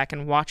like go back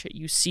and watch it,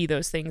 you see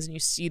those things and you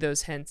see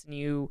those hints,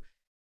 and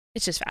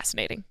it's just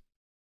fascinating.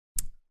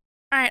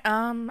 All right,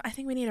 I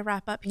think we need to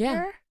wrap up here.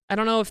 Yeah. I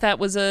don't know if that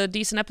was a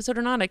decent episode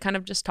or not. I kind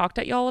of just talked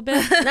at y'all a bit.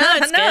 No,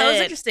 it's good. It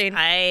was interesting.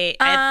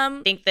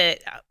 I think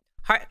that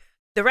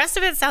the rest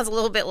of it sounds a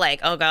little bit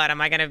like, oh God,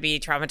 am I going to be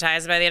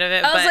traumatized by the end of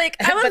it? I was like,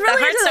 I was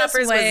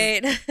really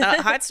into this.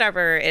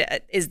 Heartstopper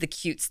is the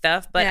cute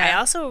stuff, but Yeah. I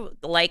also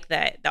like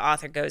that the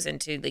author goes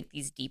into like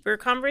these deeper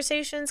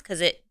conversations,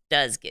 because it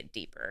does get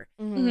deeper.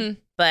 Mm-hmm.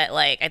 But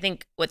like, I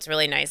think what's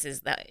really nice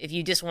is that if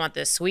you just want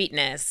the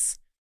sweetness,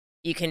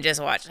 you can just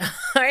watch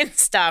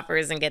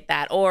Heartstoppers and get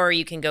that, or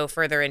you can go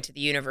further into the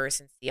universe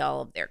and see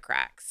all of their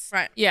cracks.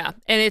 Right. Yeah.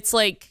 And it's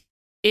like,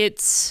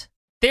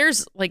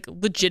 there's like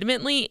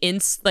legitimately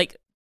like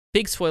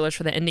big spoilers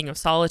for the ending of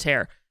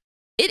Solitaire.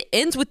 It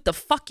ends with the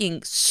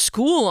fucking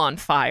school on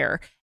fire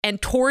and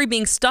Tori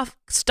being stuck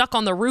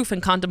on the roof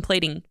and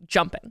contemplating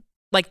jumping.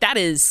 Like, that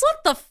is...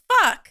 What the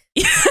fuck?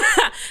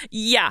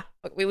 Yeah.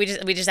 We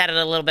just added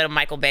a little bit of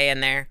Michael Bay in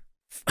there.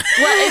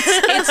 Well,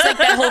 it's like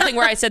that whole thing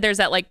where I said there's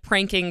that like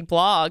pranking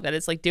blog that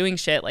it's like doing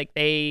shit. Like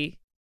they're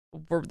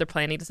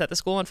planning to set the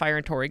school on fire,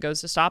 and Tori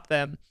goes to stop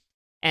them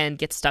and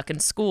gets stuck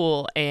in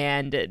school.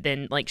 And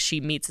then like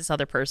she meets this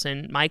other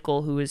person,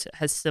 Michael, who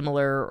has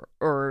similar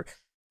or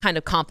kind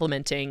of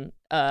complementing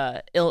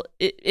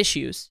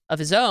issues of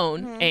his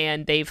own,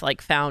 and they've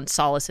like found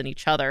solace in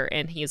each other.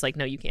 And he's like,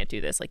 no, you can't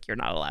do this. Like, you're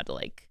not allowed to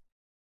like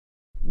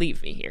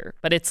leave me here.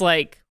 But it's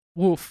like,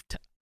 woof.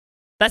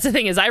 That's the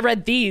thing is I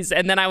read these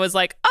and then I was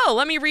like, oh,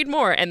 let me read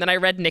more. And then I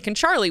read Nick and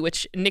Charlie,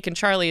 which Nick and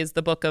Charlie is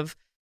the book of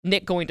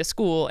Nick going to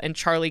school and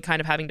Charlie kind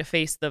of having to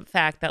face the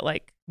fact that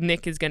like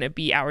Nick is going to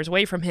be hours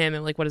away from him.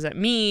 And like, what does that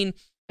mean?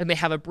 And they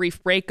have a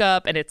brief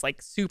breakup and it's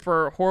like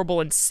super horrible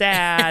and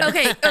sad.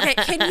 Okay.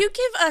 Can you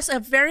give us a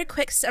very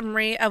quick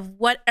summary of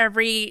what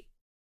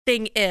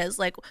everything is?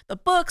 Like the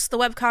books, the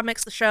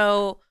webcomics, the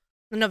show,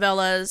 the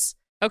novellas.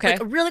 Okay.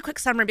 Like a really quick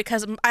summary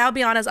because I'll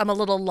be honest, I'm a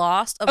little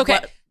lost of okay.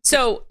 what.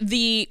 So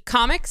the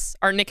comics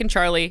are Nick and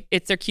Charlie.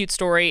 It's their cute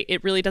story.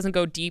 It really doesn't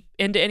go deep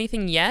into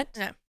anything yet.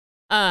 Yeah.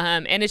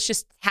 And it's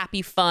just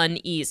happy, fun,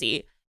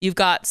 easy. You've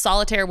got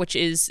Solitaire, which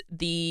is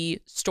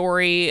the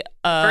story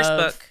of... First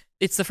book.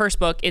 It's the first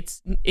book.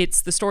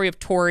 It's the story of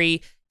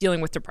Tori dealing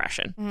with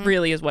depression,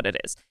 really is what it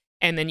is.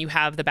 And then you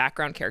have the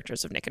background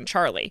characters of Nick and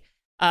Charlie.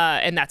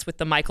 And that's with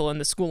the Michael and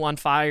the school on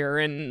fire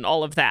and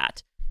all of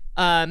that.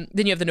 Then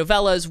you have the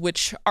novellas,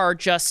 which are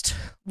just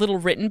little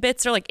written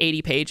bits. They're like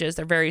 80 pages.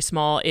 They're very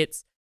small.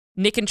 It's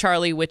Nick and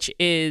Charlie, which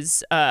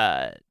is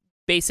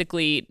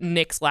basically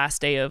Nick's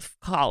last day of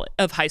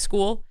high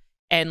school,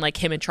 and like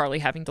him and Charlie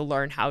having to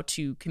learn how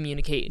to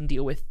communicate and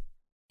deal with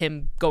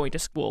him going to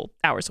school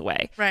hours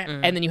away. Right.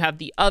 And then you have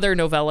the other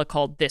novella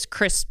called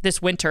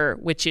This Winter,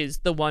 which is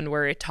the one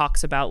where it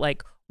talks about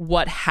like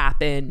what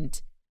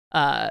happened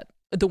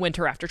the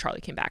winter after Charlie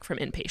came back from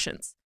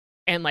inpatients.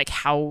 And like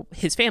how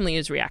his family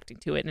is reacting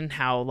to it and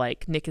how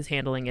like Nick is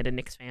handling it and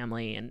Nick's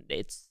family. And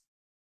it's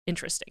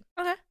interesting.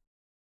 Okay.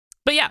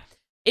 But yeah,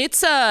 it's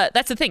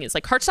that's the thing. It's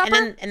like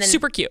Heartstopper, and then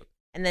super cute.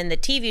 And then the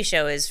TV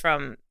show is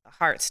from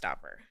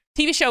Heartstopper.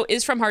 TV show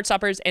is from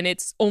Heartstoppers and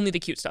it's only the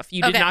cute stuff.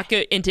 You did not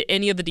get into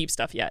any of the deep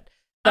stuff yet.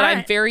 But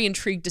I'm very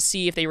intrigued to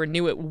see if they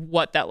renew it,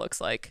 what that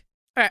looks like.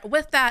 All right.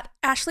 With that,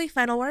 Ashley,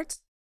 final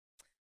words?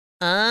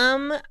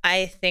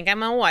 I think I'm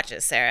gonna watch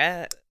it,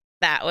 Sarah.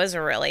 That was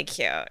really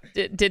cute.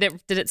 Did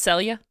it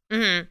sell you?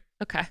 Mm-hmm.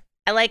 Okay.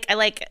 I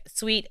like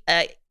sweet,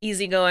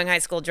 easygoing high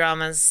school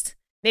dramas.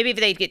 Maybe if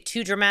they get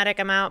too dramatic,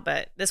 I'm out.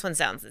 But this one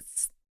sounds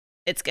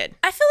it's good.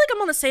 I feel like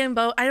I'm on the same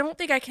boat. I don't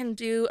think I can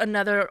do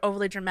another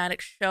overly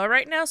dramatic show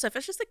right now. So if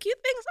it's just the cute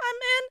things I'm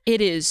in,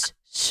 it is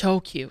so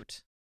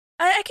cute.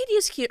 I could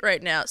use cute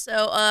right now.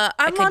 So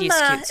I'm on use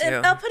cute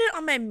too. I'll put it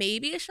on my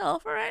maybe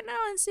shelf for right now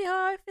and see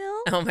how I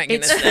feel. Oh my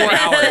goodness. It's 4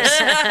 hours.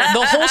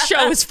 The whole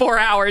show is 4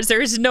 hours.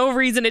 There's no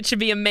reason it should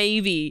be a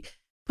maybe.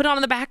 Put it on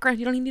in the background.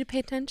 You don't even need to pay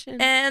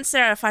attention. And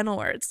Sarah, final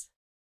words.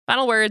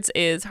 Final words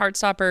is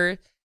Heartstopper.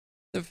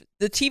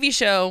 The TV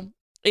show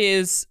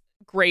is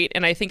great,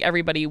 and I think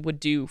everybody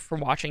would do from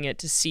watching it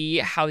to see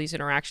how these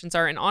interactions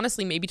are, and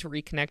honestly, maybe to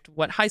reconnect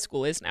what high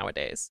school is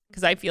nowadays,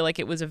 because I feel like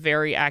it was a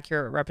very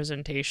accurate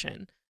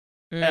representation.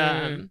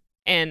 And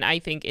I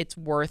think it's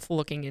worth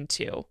looking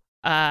into.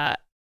 Do I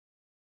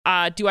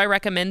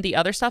recommend the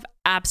other stuff?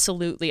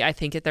 Absolutely. I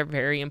think that they're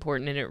very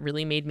important, and it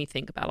really made me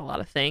think about a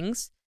lot of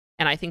things.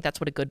 And I think that's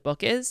what a good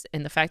book is.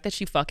 And the fact that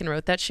she fucking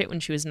wrote that shit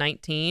when she was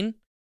 19,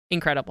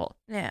 incredible.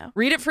 Yeah.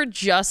 Read it for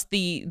just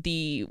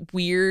the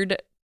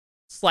weird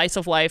slice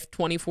of life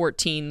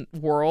 2014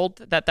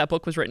 world that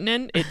book was written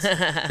in.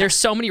 There's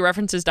so many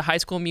references to High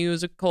School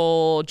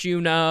Musical,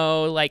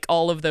 Juno, like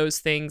all of those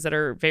things that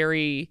are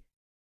very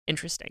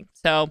interesting.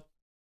 So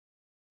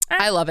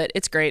I love it.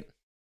 It's great.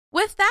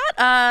 With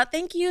that,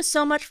 thank you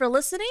so much for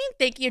listening.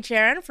 Thank you,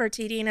 Jaren, for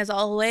TDing as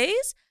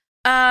always.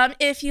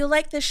 If you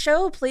like this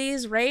show,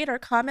 please rate or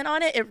comment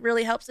on it. It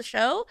really helps the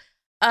show.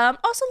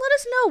 Also, let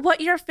us know what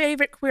your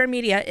favorite queer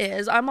media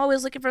is. I'm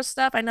always looking for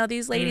stuff. I know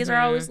these ladies are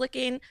always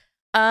looking.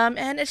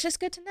 And it's just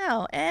good to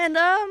know. And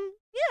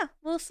yeah,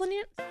 we'll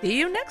see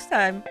you next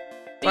time.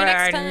 For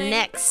our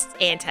next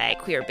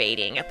anti-queer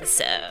baiting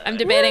episode. I'm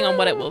debating on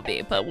what it will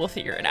be, but we'll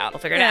figure it out. We'll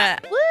figure it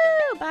out.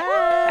 Woo!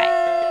 Bye.